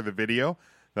and share the video.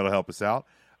 That'll help us out.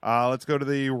 Let's go to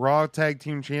the Raw Tag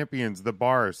Team Champions, The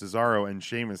Bar, Cesaro, and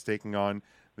Sheamus taking on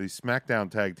the SmackDown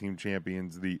Tag Team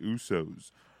Champions, the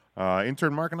Usos.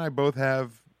 Intern Mark and I both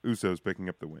have Usos picking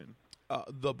up the win.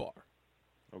 The Bar.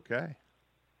 Okay.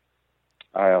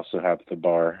 I also have the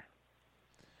Bar.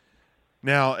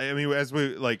 Now, I mean, as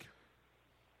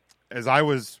I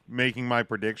was making my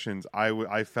predictions,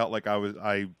 I felt like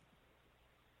I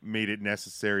made it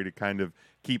necessary to kind of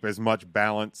keep as much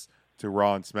balance to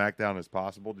Raw and SmackDown as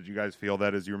possible. Did you guys feel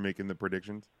that as you were making the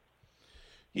predictions?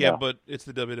 Yeah, but it's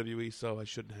the WWE, so I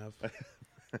shouldn't have.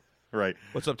 Right.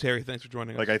 What's up, Terry? Thanks for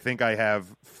joining us. Like, I think I have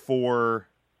four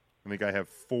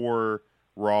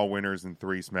Raw winners and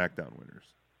 3 SmackDown winners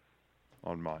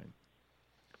on mine.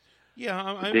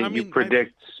 Yeah, Didn't you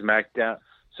predict SmackDown?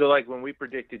 So, like, when we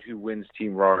predicted who wins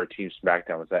Team Raw or Team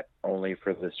SmackDown, was that only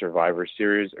for the Survivor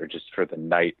Series or just for the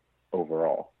night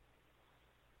overall?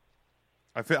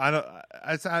 That's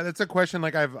a question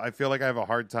I feel like I have a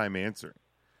hard time answering.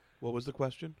 What was the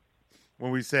question?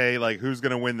 When we say, like, who's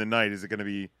going to win the night, is it going to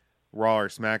be Raw or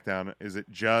SmackDown? Is it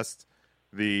just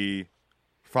the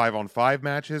 5-on-5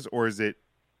 matches, or is it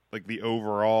like the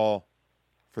overall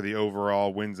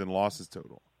wins and losses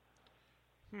total?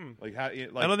 Like, how?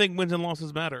 Like, I don't think wins and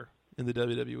losses matter in the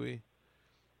WWE.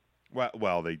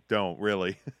 Well, they don't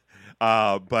really,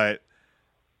 but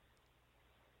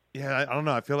yeah, I don't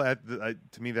know. I feel like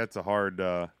to me that's a hard.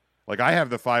 Like, I have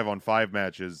the 5-on-5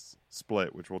 matches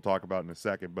split, which we'll talk about in a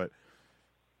second, but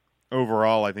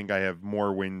overall, I think I have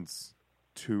more wins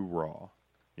to Raw.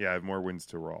 Yeah, I have more wins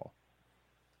to Raw.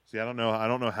 See, I don't know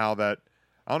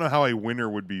how a winner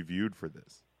would be viewed for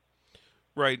this.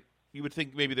 Right. You would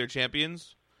think maybe they're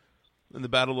champions in the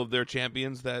battle of their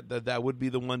champions that would be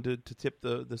the one to tip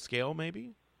the scale,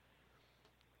 maybe.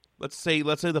 Let's say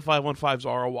the 5-on-5s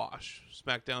are a wash.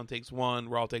 SmackDown takes one,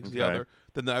 Raw takes the other.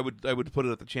 Then I would put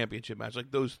it at the championship match.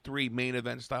 Like, those 3 main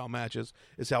event style matches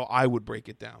is how I would break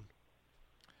it down.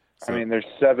 So, I mean, there's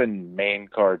 7 main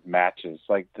card matches.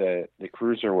 Like, the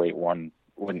Cruiserweight one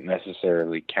wouldn't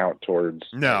necessarily count towards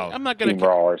I'm not going to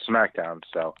Raw or SmackDown.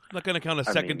 So I'm not going to count a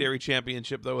secondary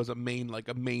championship though as a main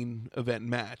event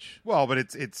match. Well, but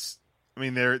it's. I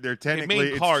mean, they're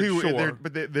technically main card, it's 2, sure.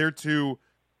 they're 2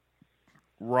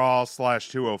 Raw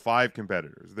 /205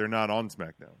 competitors. They're not on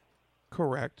SmackDown.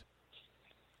 Correct.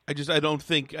 I don't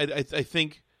think. I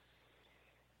think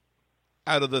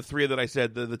out of the 3 that I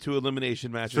said, the 2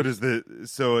 elimination matches.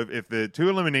 So if the 2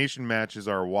 elimination matches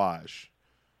are a wash,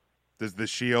 does the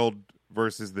Shield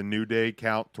versus the New Day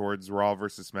count towards Raw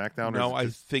versus SmackDown? No, I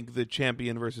think the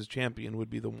champion versus champion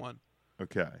would be the one.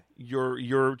 Okay.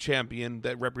 Your champion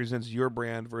that represents your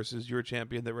brand versus your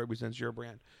champion that represents your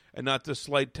brand. And not the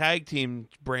slight tag team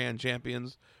brand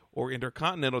champions or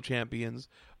intercontinental champions.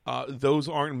 Those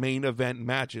aren't main event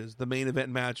matches. The main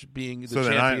event match being the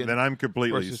champion then I'm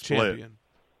completely versus split. Champion.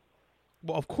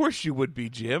 Well, of course you would be,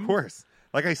 Jim. Of course.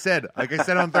 Like I said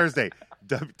on Thursday,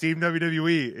 Team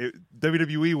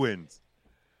WWE wins.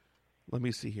 Let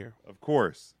me see here. Of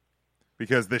course.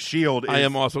 Because the Shield is, I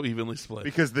am also evenly split.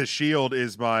 Because the Shield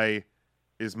is my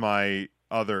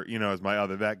other,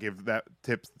 that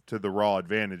tips to the Raw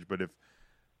advantage, but if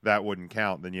that wouldn't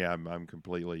count, then yeah, I'm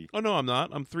completely. Oh no, I'm not.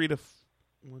 I'm 3 to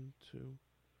 1, 2.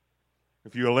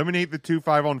 If you eliminate the 2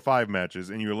 5-on-5 matches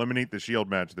and you eliminate the Shield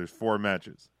match, there's 4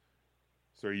 matches.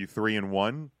 So are you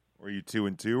 3-1? Or are you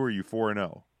 2-2? Or are you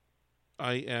 4-0?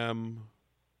 I am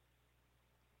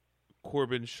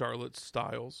Corbin, Charlotte,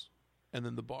 Styles, and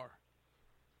then the Bar.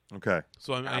 Okay.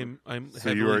 So I'm. So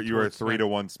you are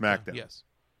 3-1 SmackDown. Yes.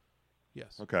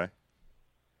 Okay.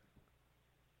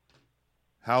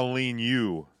 How lean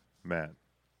you, Matt?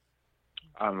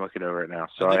 I'm looking over it now.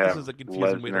 So I think have this is a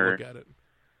confusing Lesnar, way to look at it.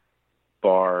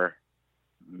 Bar,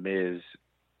 Miz,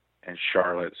 and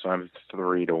Charlotte. So I'm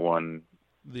 3-1.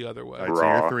 The other way. All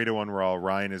right, so you're 3-1 Raw.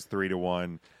 Ryan is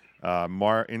 3-1.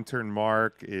 Intern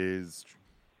Mark is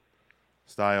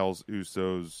Styles,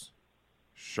 Usos,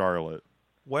 Charlotte.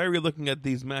 Why are we looking at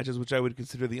these matches, which I would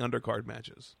consider the undercard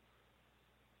matches?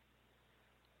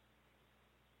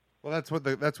 Well, that's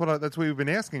what we've been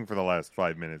asking for the last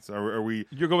 5 minutes. Are we?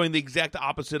 You're going the exact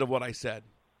opposite of what I said.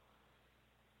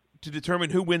 To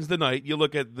determine who wins the night, you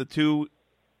look at the two.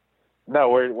 No,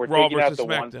 we're Raw taking out versus the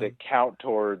ones SmackDown. that count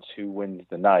towards who wins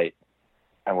the night,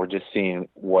 and we're just seeing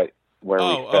where we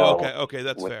fell. Okay,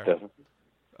 that's with fair.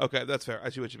 Okay, that's fair. I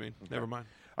see what you mean. Okay. Never mind.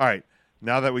 All right.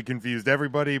 Now that we confused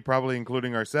everybody, probably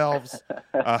including ourselves,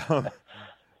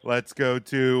 let's go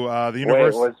to the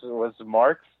universe. Wait, was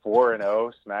Mark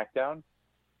 4-0 SmackDown?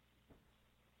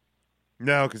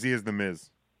 No, because he is the Miz.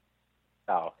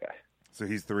 Oh, okay. So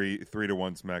he's 3-1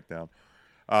 SmackDown.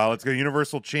 Let's go.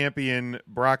 Universal Champion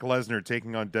Brock Lesnar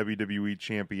taking on WWE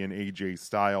Champion AJ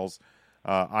Styles.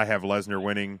 I have Lesnar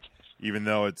winning, even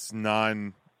though it's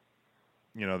the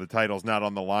title's not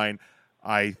on the line.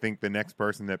 I think the next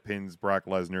person that pins Brock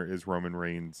Lesnar is Roman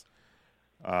Reigns.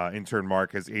 In turn,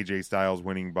 Mark has AJ Styles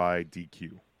winning by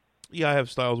DQ. Yeah, I have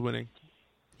Styles winning.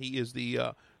 He is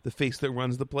the face that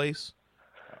runs the place.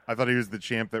 I thought he was the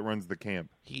champ that runs the camp.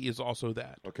 He is also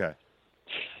that. Okay.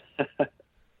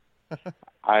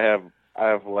 I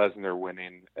have Lesnar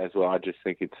winning as well. I just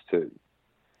think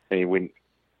when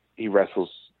he wrestles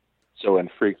so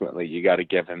infrequently, you got to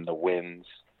give him the wins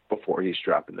before he's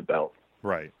dropping the belt.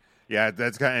 Right. Yeah,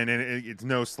 that's and it's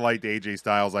no slight to AJ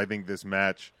Styles. I think this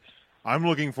match, I'm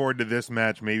looking forward to this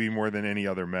match maybe more than any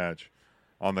other match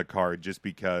on the card, just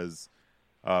because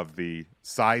of the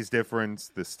size difference,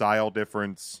 the style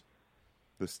difference.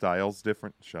 The style's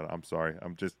different. Shut up. I'm sorry.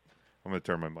 I'm going to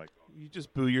turn my mic off. You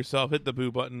just boo yourself. Hit the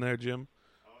boo button there, Jim.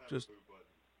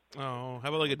 How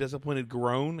about like a disappointed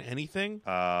groan? Anything?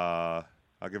 I'll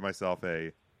give myself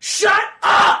a... Shut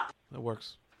up! That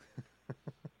works. It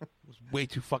was way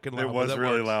too fucking loud. It was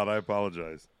really loud. I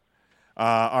apologize.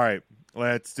 All right.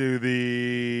 Let's do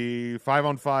the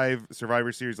 5-on-5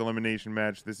 Survivor Series elimination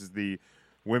match. This is the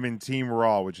Women Team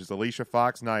Raw, which is Alicia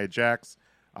Fox, Nia Jax,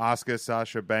 Asuka,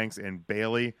 Sasha Banks, and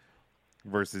Bayley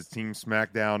versus Team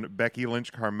SmackDown. Becky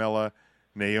Lynch, Carmella,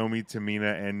 Naomi,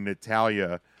 Tamina, and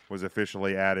Natalya was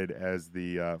officially added as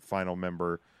the final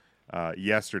member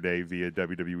yesterday via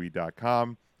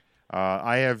WWE.com.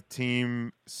 I have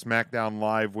Team SmackDown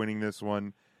Live winning this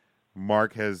one.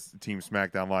 Mark has Team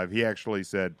SmackDown Live. He actually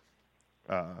said,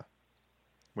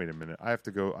 wait a minute. I have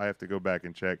to go back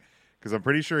and check because I'm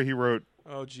pretty sure he wrote.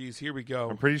 Oh, geez, here we go.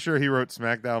 I'm pretty sure he wrote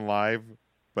SmackDown Live,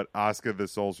 but Asuka the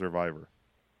Sole Survivor,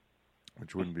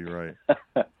 which wouldn't be right.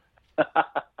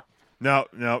 No,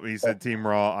 he said Team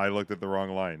Raw. I looked at the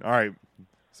wrong line. All right,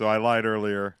 so I lied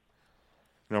earlier.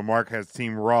 No, Mark has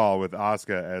Team Raw with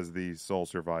Asuka as the sole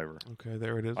survivor. Okay,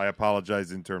 there it is. I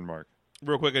apologize in turn, Mark.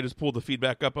 Real quick, I just pulled the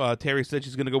feedback up. Terry said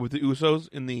she's going to go with the Usos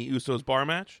in the Usos bar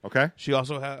match. Okay. She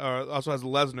also has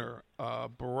Lesnar,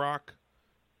 Brock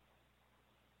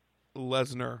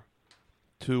Lesnar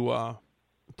to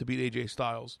beat AJ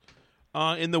Styles.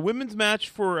 In the women's match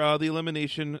for the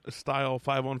elimination style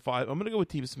 5-on-5, I'm going to go with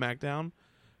Team SmackDown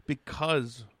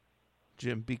because,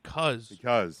 Jim, because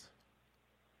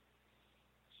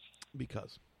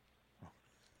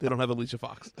they don't have Alicia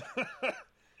Fox.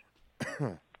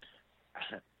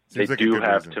 They like do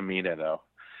have reason. Tamina, though.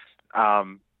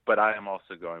 But I am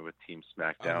also going with Team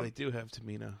SmackDown. Oh, they do have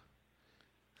Tamina.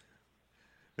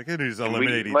 They can just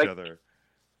eliminate each other.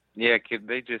 Yeah, could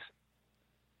they just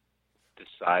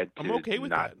decide to I'm okay with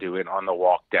not that. do it on the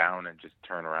walk down and just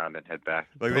turn around and head back?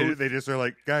 Like they just are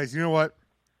like, guys, you know what?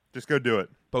 Just go do it.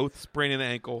 Both sprain an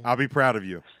ankle. I'll be proud of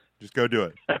you. Just go do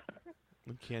it. I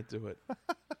can't do it.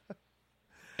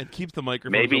 And keep the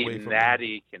microphone Maybe away from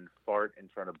Natty can fart in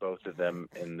front of both of them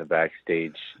in the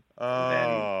backstage.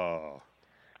 Oh,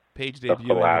 Page The debut.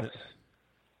 collapse.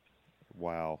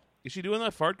 wow. Is she doing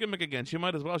that fart gimmick again? She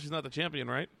might as well. She's not the champion,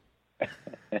 right?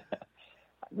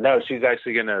 No, she's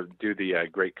actually going to do the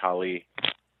Great Khali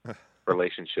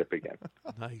relationship again.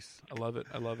 Nice. I love it.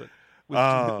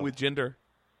 With gender.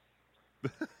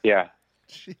 Yeah.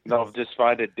 Jeez. No, just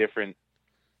find a different.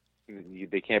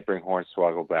 They can't bring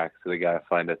Hornswoggle back, so they got to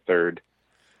find a third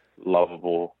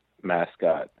lovable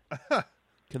mascot.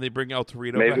 Can they bring El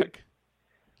Torito Maybe. back?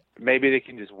 Maybe they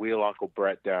can just wheel Uncle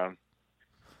Brett down.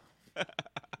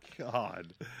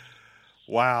 God.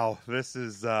 Wow. This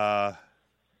is oh,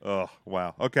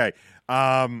 wow. Okay.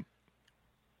 Now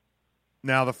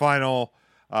the final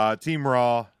Team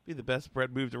Raw. Be the best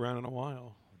Brett moved around in a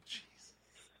while.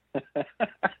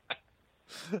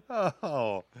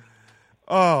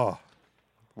 Oh.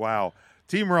 Wow.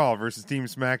 Team Raw versus Team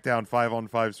SmackDown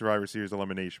 5-on-5 Survivor Series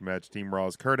elimination match. Team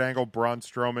Raw's Kurt Angle, Braun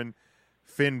Strowman,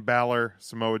 Finn Balor,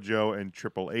 Samoa Joe, and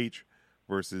Triple H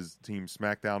versus Team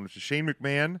SmackDown, which is Shane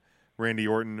McMahon, Randy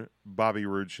Orton, Bobby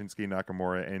Roode, Shinsuke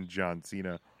Nakamura, and John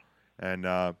Cena. And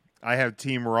I have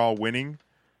Team Raw winning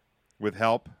with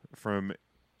help from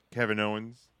Kevin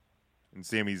Owens and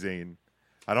Sami Zayn.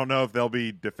 I don't know if they'll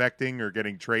be defecting or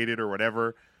getting traded or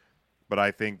whatever, but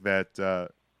I think that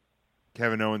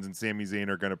Kevin Owens and Sami Zayn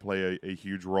are going to play a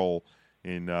huge role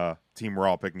in Team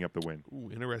Raw picking up the win. Ooh,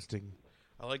 interesting.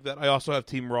 I like that. I also have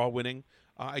Team Raw winning.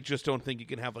 I just don't think you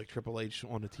can have like Triple H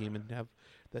on a team and have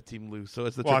that team lose. So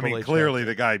it's the Triple H. Clearly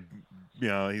the guy,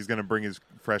 he's going to bring his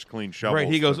fresh, clean shovel. Right.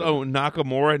 He goes,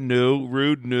 Nakamura new,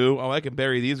 Rude new. Oh, I can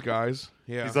bury these guys.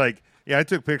 Yeah. He's like, yeah, I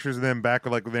took pictures of them back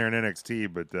when they're in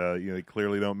NXT, but they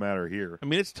clearly don't matter here. I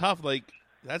mean, it's tough. Like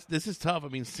this is tough. I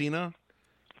mean, Cena.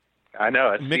 I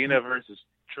know Cena versus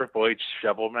Triple H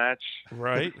shovel match.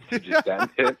 Right. Just end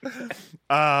it.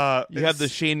 You have the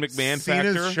Shane McMahon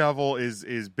Cena's factor. shovel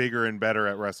is bigger and better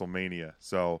at WrestleMania,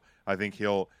 so I think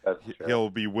he'll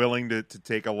be willing to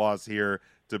take a loss here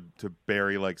to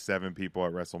bury like 7 people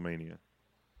at WrestleMania.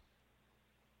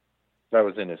 That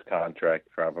was in his contract,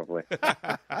 probably.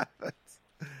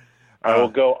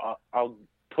 I'll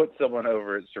put someone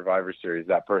over at Survivor Series,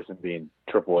 that person being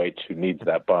Triple H, who needs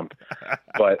that bump.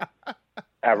 But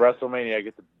at WrestleMania, I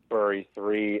get to bury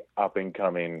 3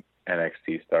 up-and-coming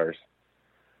NXT stars.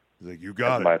 He's like, you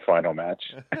got it. My final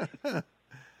match.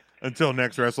 Until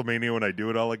next WrestleMania when I do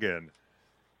it all again.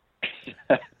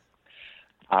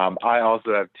 I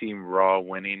also have Team Raw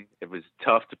winning. It was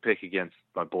tough to pick against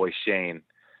my boy Shane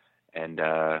and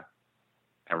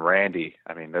Randy.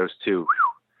 I mean, those two.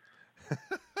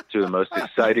 Two of the most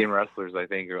exciting wrestlers I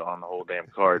think are on the whole damn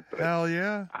card. But, hell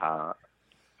yeah!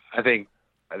 I think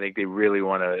they really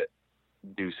want to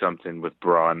do something with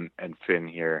Braun and Finn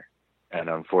here, and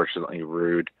unfortunately,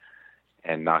 Rude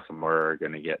and Nakamura are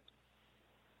going to get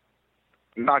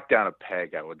knocked down a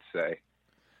peg, I would say,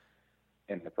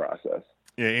 in the process.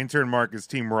 Yeah, intern Mark is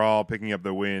Team Raw picking up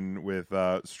the win with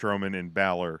Strowman and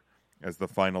Balor as the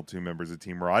final 2 members of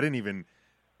Team Raw. I didn't even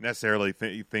necessarily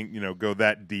think go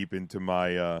that deep into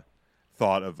my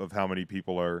thought of how many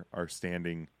people are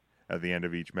standing at the end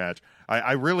of each match.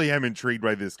 I really am intrigued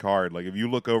by this card. Like if you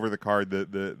look over the card,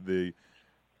 the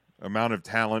amount of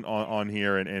talent on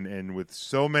here and with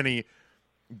so many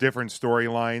different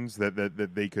storylines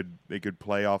that they could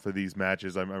play off of these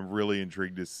matches, I'm really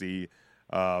intrigued to see.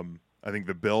 I think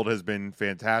the build has been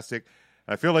fantastic.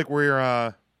 I feel like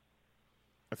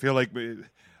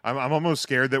I'm almost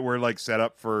scared that we're like set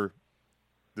up for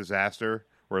disaster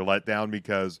or letdown,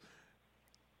 because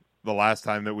the last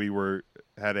time that we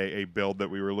had a build that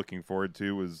we were looking forward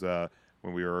to was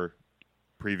when we were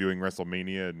previewing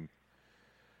WrestleMania, and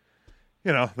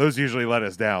those usually let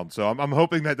us down. So I'm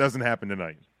hoping that doesn't happen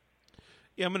tonight.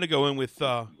 Yeah, I'm going to go in with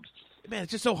man.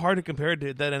 It's just so hard to compare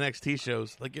to that NXT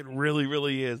shows. Like it really,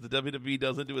 really is. The WWE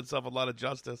doesn't do itself a lot of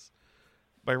justice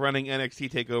by running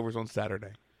NXT takeovers on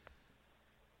Saturday.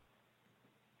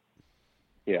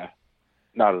 Yeah,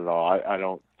 not at all. I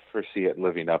don't foresee it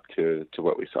living up to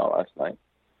what we saw last night.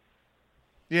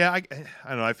 Yeah, I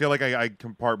don't know. I feel like I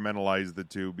compartmentalize the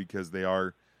two because they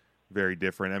are very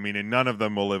different. I mean, and none of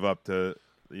them will live up to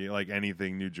like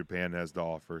anything New Japan has to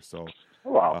offer. So,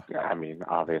 well, I mean,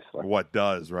 obviously, what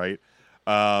does, right?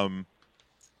 A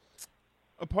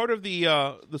part of the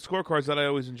scorecards that I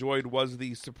always enjoyed was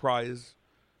the surprise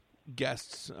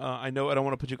guests. I know I don't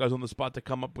want to put you guys on the spot to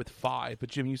come up with 5, but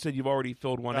Jim, you said you've already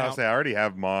filled one out. I already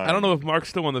have mine. I don't know if Mark's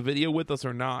still on the video with us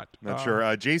or not. Not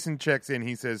sure. Jason checks in.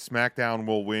 He says SmackDown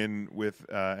will win with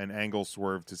an angle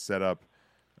swerve to set up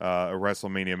a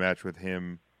WrestleMania match with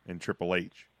him and Triple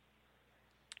H.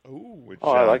 Ooh,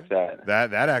 I like that.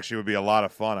 That actually would be a lot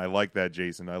of fun. I like that,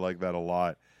 Jason. I like that a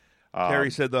lot.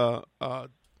 Terry said the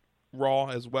Raw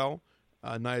as well.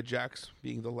 Nia Jax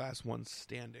being the last one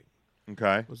standing.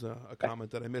 Okay, was a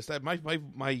comment that I missed. My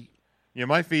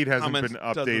feed hasn't been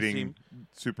updating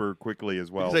super quickly as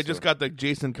well. Because I just got the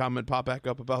Jason comment pop back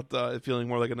up about it feeling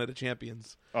more like a Night of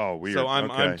Champions. Oh, weird. So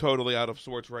I'm totally out of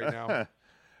sorts right now.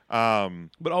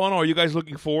 But all in all, are you guys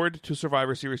looking forward to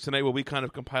Survivor Series tonight? Will we kind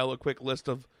of compile a quick list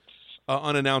of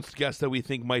unannounced guests that we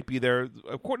think might be there?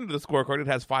 According to the scorecard, it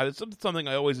has 5. It's something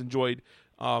I always enjoyed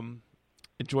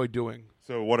doing.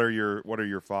 So what are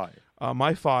your 5?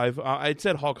 My 5, I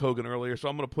said Hulk Hogan earlier, so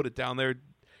I'm going to put it down there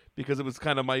because it was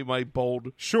kind of my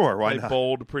bold. Sure, why not?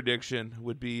 Bold prediction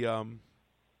would be.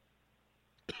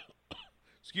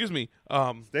 Excuse me.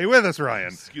 Stay with us,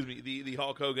 Ryan. Excuse me. The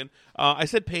Hulk Hogan. I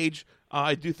said Paige.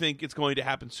 I do think it's going to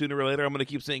happen sooner or later. I'm going to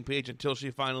keep saying Paige until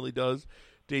she finally does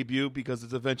debut, because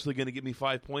it's eventually going to give me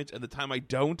 5 points. And the time I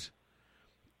don't,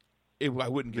 I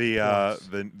wouldn't get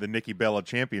the Nikki Bella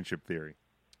championship theory.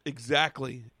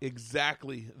 Exactly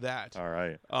that. All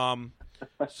right.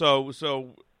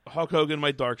 So Hulk Hogan,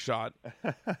 my dark shot.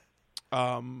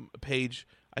 Paige,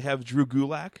 I have Drew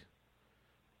Gulak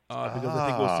because I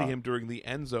think we'll see him during the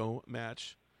Enzo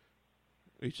match.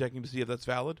 Are you checking to see if that's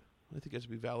valid? I think that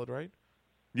should be valid, right?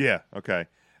 Yeah. Okay.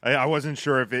 I wasn't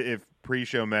sure if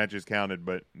pre-show matches counted,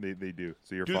 but they do.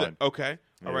 So you're fine. Okay.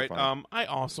 Yeah, All you're right. fine. I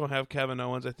also have Kevin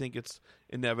Owens. I think it's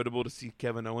inevitable to see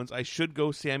Kevin Owens. I should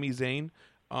go Sami Zayn,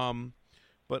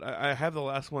 but I have the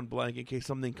last one blank in case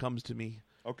something comes to me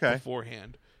Okay.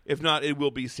 beforehand. If not, it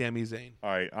will be Sami Zayn. All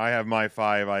right. I have my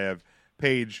 5. I have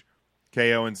Paige,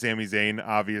 KO, and Sami Zayn,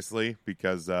 obviously,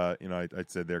 because I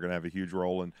said they're going to have a huge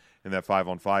role in that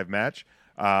 5-on-5 match.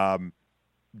 I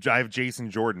have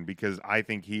Jason Jordan because I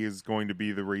think he is going to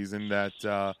be the reason that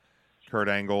Kurt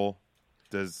Angle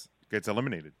gets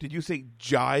eliminated. Did you say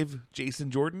Jive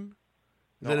Jason Jordan?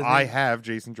 Is that No, his I name? have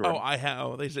Jason Jordan. Oh, I have.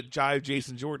 Oh, they said Jive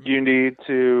Jason Jordan. You need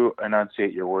to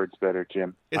enunciate your words better,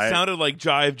 Jim. It sounded like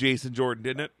Jive Jason Jordan,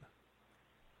 didn't it?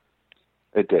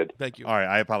 It did. Thank you. All right,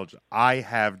 I apologize. I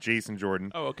have Jason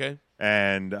Jordan, Oh, okay.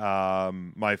 and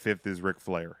my 5th is Ric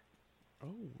Flair.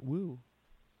 Oh, woo.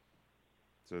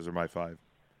 So those are my 5.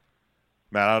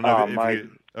 Matt, I don't know my- if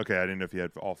you... Okay, I didn't know if you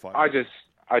had all 5. I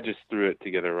just threw it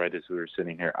together right as we were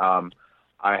sitting here.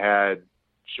 I had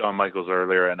Shawn Michaels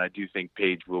earlier, and I do think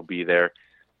Paige will be there.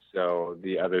 So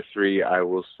the other 3, I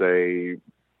will say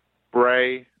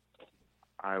Bray,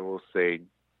 I will say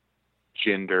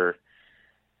Jinder,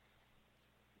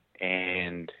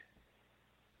 and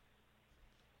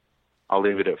I'll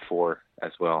leave it at 4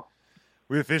 as well.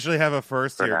 We officially have a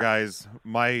first For here, now. guys.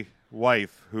 My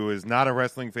wife, who is not a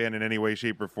wrestling fan in any way,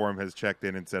 shape, or form, has checked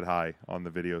in and said hi on the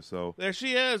video. So There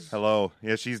she is. hello.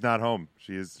 Yeah, she's not home.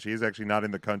 She is actually not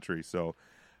in the country. So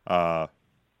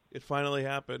It finally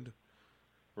happened,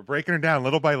 we're breaking her down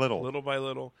little by little. little by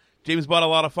little. James bought a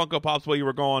lot of Funko Pops while you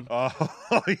were gone.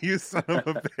 Oh, you son of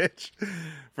a bitch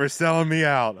for selling me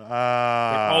out. Like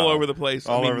all over the place.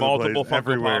 all I mean, over the multiple place, Funko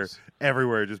everywhere, Pops.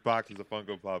 everywhere. Just boxes of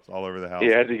Funko Pops all over the house. He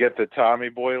had to get the Tommy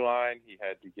Boy line. He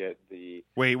had to get the...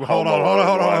 Wait, hold Home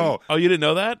on. Alone Oh, you didn't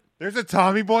know that? There's a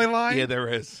Tommy Boy line? Yeah, there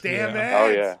is. Damn yeah. it.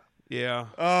 Oh, yeah. Yeah.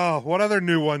 Oh, what other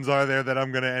new ones are there that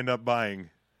I'm going to end up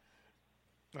buying?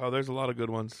 Oh, there's a lot of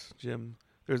good ones, Jim.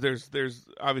 There's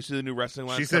obviously the new wrestling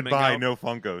line. She said coming buy, out. no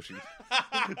Funko. She's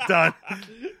done.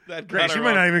 That Great. got She her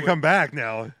might off not even quick. come back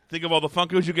now. Think of all the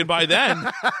Funkos you can buy then.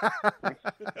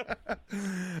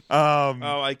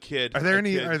 Oh, I kid. Are there I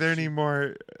any? kid. Are there any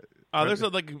more? There's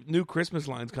like new Christmas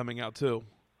lines coming out too.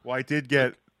 Well, I did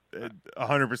get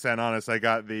 100% honest. I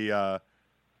got the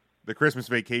Christmas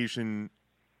Vacation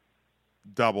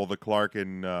double, the Clark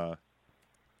and God.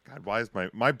 Why is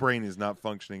my brain is not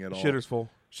functioning at all? Shitter's full.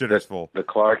 Shitter's full. The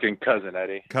Clark and Cousin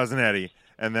Eddie. Cousin Eddie,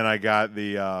 and then I got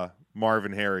the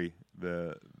Marvin Harry,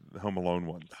 the Home Alone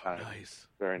ones. Nice.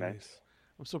 Very nice.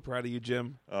 I'm so proud of you,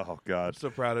 Jim. Oh I'm God, so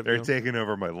proud of they're you. taking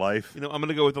over my life. You know, I'm going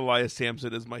to go with Elias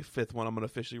Sampson as my 5th one. I'm going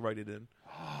to officially write it in.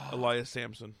 Elias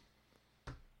Sampson.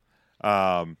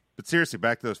 But seriously,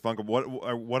 back to those Funko.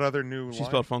 What other new? She line?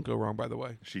 spelled Funko wrong, by the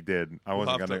way. She did. I We'll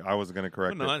wasn't have gonna. to- I wasn't gonna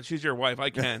correct No, it. she's your wife. I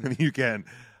can. You can.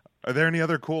 Are there any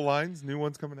other cool lines? New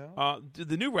ones coming out?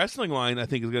 The new wrestling line, I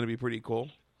think, is going to be pretty cool.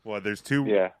 Well, there's 2.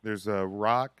 Yeah. There's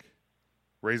Rock,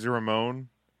 Razor Ramon,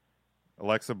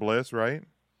 Alexa Bliss, right?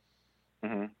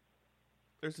 Hmm.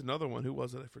 There's another one. Who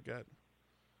was it? I forget.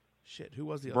 Shit, who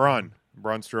was the other Braun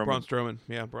one? Strowman. Braun Strowman.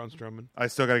 Yeah, Braun Strowman. I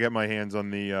still got to get my hands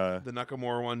on the. The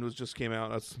Nakamura one was just came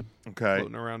out. That's Okay.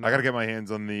 floating around I got to now. get my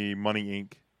hands on the Money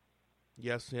Inc.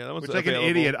 Yes, yeah, that was Which, like an available.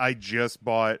 idiot, I just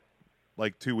bought.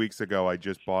 Like 2 weeks ago, I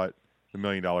just bought the $1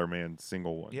 Million Man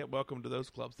single one. Yeah, welcome to those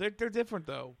clubs. They're different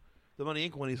though. The Money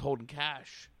Inc. one, he's holding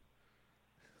cash.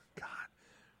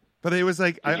 But it was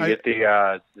like Did you get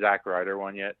the Zack Ryder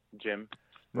one yet, Jim?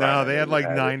 no, Right, they had like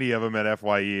it. 90 of them at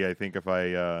FYE. I think if I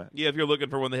Yeah, if you're looking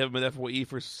for one, they have them at FYE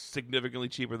for significantly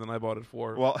cheaper than I bought it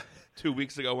for. well, 2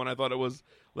 weeks ago when I thought it was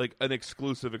like an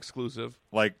exclusive.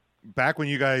 like back when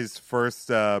you guys first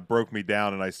broke me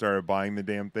down and I started buying the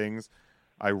damn things,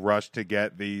 I rushed to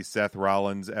get the Seth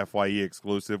Rollins FYE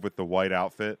exclusive with the white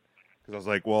outfit because I was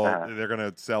like, well, they're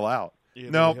gonna sell out. Yeah,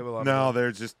 No, they have a lot of no, them.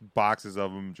 there's just boxes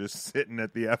of them just sitting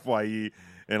at the FYE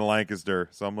in Lancaster.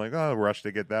 So I'm like, oh, rush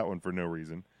to get that one for no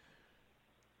reason.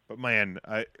 But man,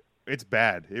 it's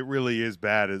bad. It really is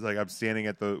bad. It's like I'm standing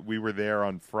at we were there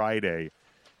on Friday,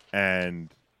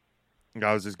 and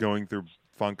I was just going through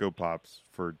Funko Pops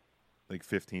for like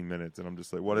 15 minutes, and I'm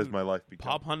just like, what has my life become?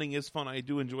 Pop hunting is fun. I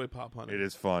do enjoy pop hunting. It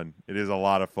is fun. It is a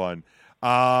lot of fun.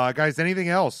 Guys, anything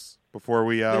else before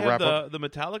we They have wrap up? the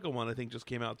Metallica one, I think, just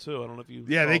came out too. I don't know if you.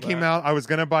 Yeah, saw they that. came out. I was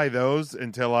going to buy those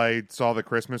until I saw the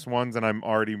Christmas ones, and I'm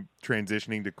already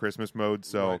transitioning to Christmas mode.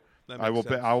 So Right. That I will. makes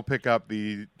sense. I will pick up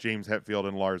the James Hetfield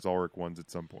and Lars Ulrich ones at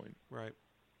some point. Right.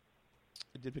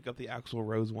 I did pick up the Axl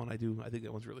Rose one. I think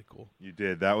that one's really cool. You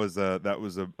did. That was a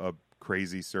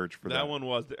crazy search for that. That one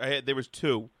was. There was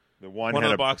two. The one One had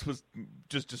of a the box was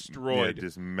just destroyed.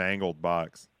 just mangled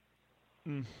box.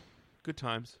 Good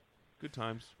times. Good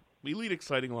times. We lead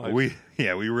exciting lives. We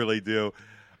really do.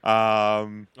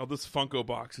 Oh, this Funko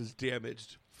box is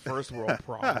damaged. First world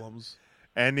problems.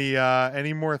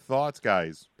 Any more thoughts,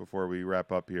 guys, before we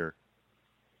wrap up here?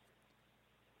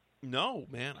 No,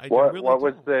 man. I What really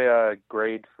was don't. the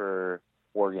grade for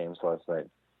War Games last night?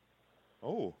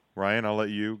 Oh, Ryan, I'll let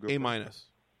you go. A first. minus?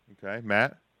 Okay,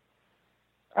 Matt.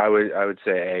 I would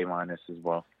say A- as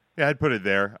well. Yeah, I'd put it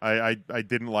there. I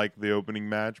didn't like the opening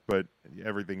match, but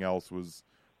everything else was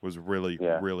really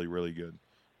really good.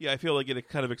 Yeah, I feel like it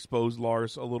kind of exposed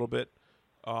Lars a little bit.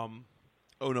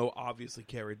 Ono obviously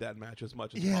carried that match as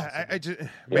much as possible. I just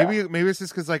maybe it's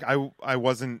just because like I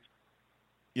wasn't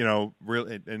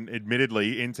really and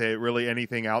admittedly into really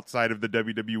anything outside of the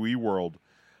WWE world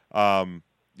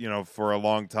for a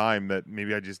long time, that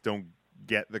maybe I just don't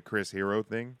get the Chris Hero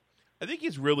thing. I think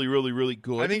he's really, really, really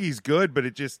good. I think he's good, but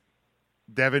it just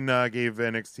Devin gave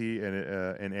NXT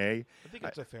an A. I think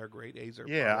it's a fair grade. A's are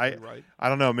Yeah, probably right. I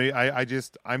don't know. Maybe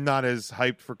I'm not as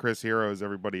hyped for Chris Hero as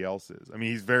everybody else is. I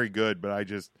mean, he's very good, but I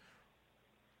just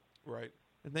Right.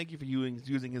 And thank you for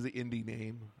using his indie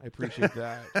name. I appreciate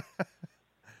that.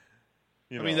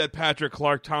 I mean, that Patrick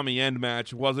Clark Tommy End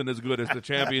match wasn't as good as the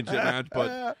championship match,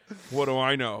 but what do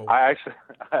I know? I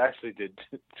actually did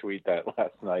tweet that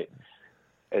last night.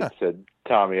 It said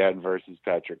Tommy End versus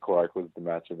Patrick Clark was the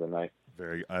match of the night.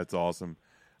 That's awesome.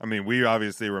 I mean, we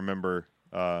obviously remember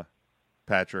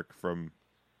Patrick from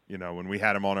when we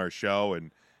had him on our show,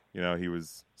 and he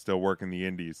was still working the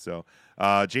indies. So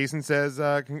Jason says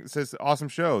awesome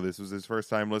show. This was his first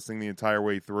time listening the entire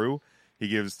way through. He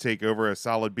gives Takeover a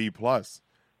solid B+,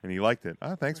 and he liked it.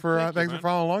 Thanks for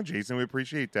following along, Jason. We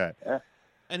appreciate that. Yeah.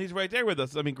 And he's right there with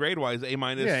us. I mean, grade wise, A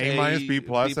minus. Yeah, A minus, B+.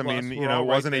 I mean, it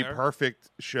wasn't right a there.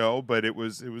 perfect show, but it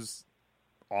was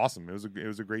awesome. It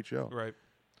was a great show. Right.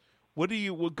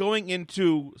 Going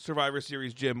into Survivor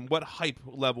Series, Jim? What hype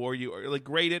level are you? Like,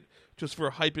 grade it just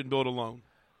for hype and build alone.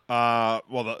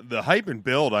 Well, the hype and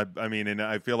build. I mean, and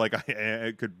I feel like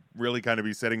I could really kind of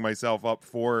be setting myself up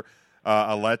for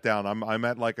a letdown. I'm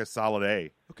at like a solid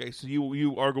A. Okay, so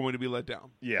you are going to be let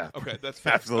down. Yeah. Okay, that's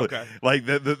fair. Absolutely. Okay. Like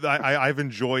I've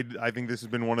enjoyed. I think this has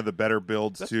been one of the better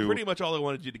builds That's to pretty much all I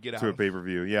wanted you to get out a of. pay per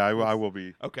view. Yeah, I will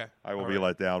be. Okay. I will All be right.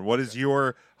 let down. What is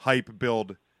your hype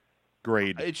build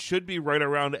grade? It should be right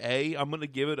around A. I'm going to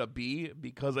give it a B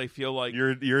because I feel like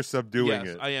You're subduing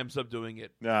yes, it. I am subduing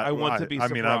it. Nah, I want to be I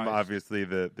surprised. mean, I'm obviously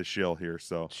the shill here,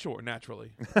 so Sure,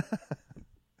 naturally.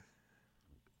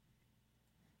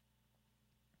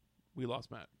 We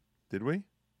lost Matt. did we?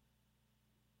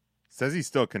 Says he's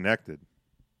still connected.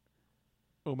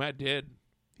 Oh, Matt did.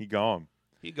 He gone.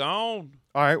 He gone.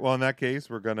 All right. Well, in that case,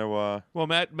 we're gonna. Well,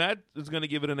 Matt is going to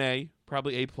give it an A,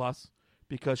 probably A+,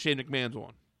 because Shane McMahon's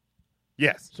on.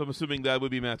 Yes. So I'm assuming that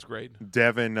would be Matt's grade.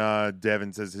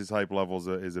 Devin says his hype level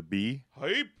is a B.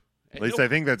 Hype. At least I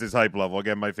think that's his hype level.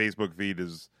 Again, my Facebook feed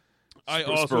is I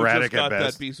also sporadic just got at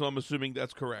best. that B, so I'm assuming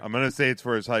that's correct. I'm gonna say it's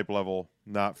for his hype level,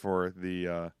 not for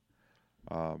the.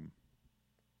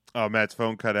 Oh, Matt's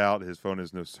phone cut out. His phone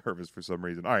has no service for some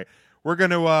reason. All right, we're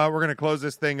gonna close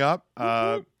this thing up.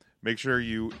 Make sure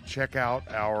you check out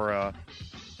our.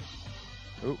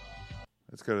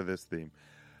 Let's go to this theme.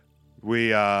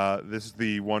 This is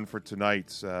the one for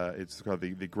tonight. It's called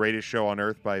the Greatest Show on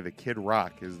Earth by the Kid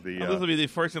Rock. Is the This will be the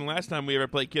first and last time we ever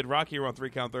play Kid Rock here on 3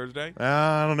 Count Thursday.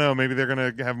 I don't know. Maybe they're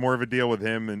going to have more of a deal with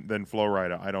him than Flo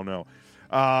Rida. I don't know.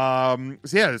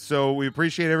 So we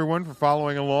appreciate everyone for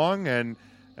following along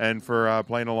and for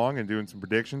playing along and doing some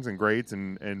predictions and grades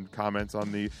and comments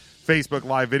on the Facebook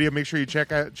Live video. Make sure you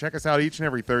check us out each and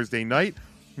every Thursday night,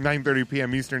 9:30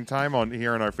 p.m. Eastern Time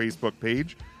here on our Facebook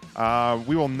page.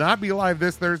 We will not be live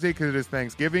this Thursday because it is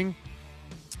Thanksgiving.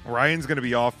 Ryan's going to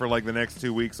be off for like the next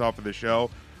 2 weeks off of the show.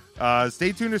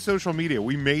 Stay tuned to social media.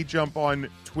 We may jump on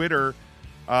Twitter,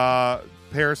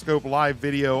 Periscope live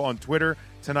video on Twitter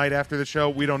tonight after the show.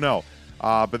 We don't know.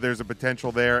 But there's a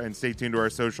potential there, and stay tuned to our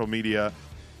social media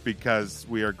because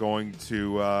we are going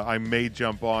to, I may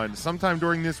jump on sometime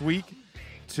during this week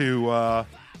to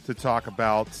talk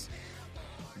about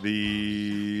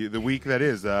the week that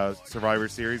is Survivor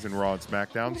Series and Raw and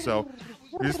SmackDown. So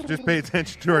just pay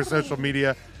attention to our social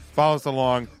media. Follow us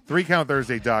along.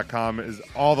 3countthursday.com is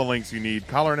all the links you need.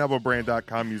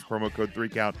 Collarandelbowbrand.com. Use promo code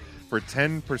 3count for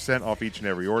 10% off each and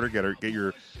every order. Get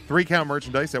your 3count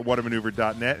merchandise at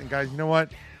whatamaneuver.net. And guys, you know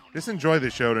what? Just enjoy the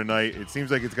show tonight. It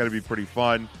seems like it's going to be pretty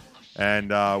fun.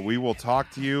 And we will talk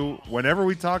to you whenever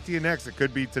we talk to you next. It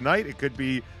could be tonight. It could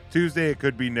be Tuesday. It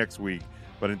could be next week.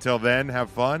 But until then, have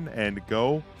fun and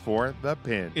go for the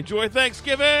pin. Enjoy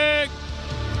Thanksgiving!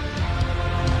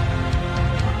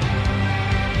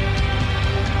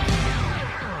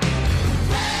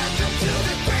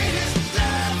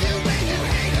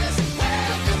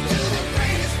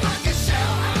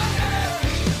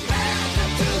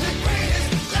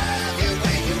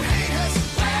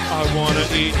 I wanna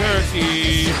eat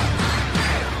turkey.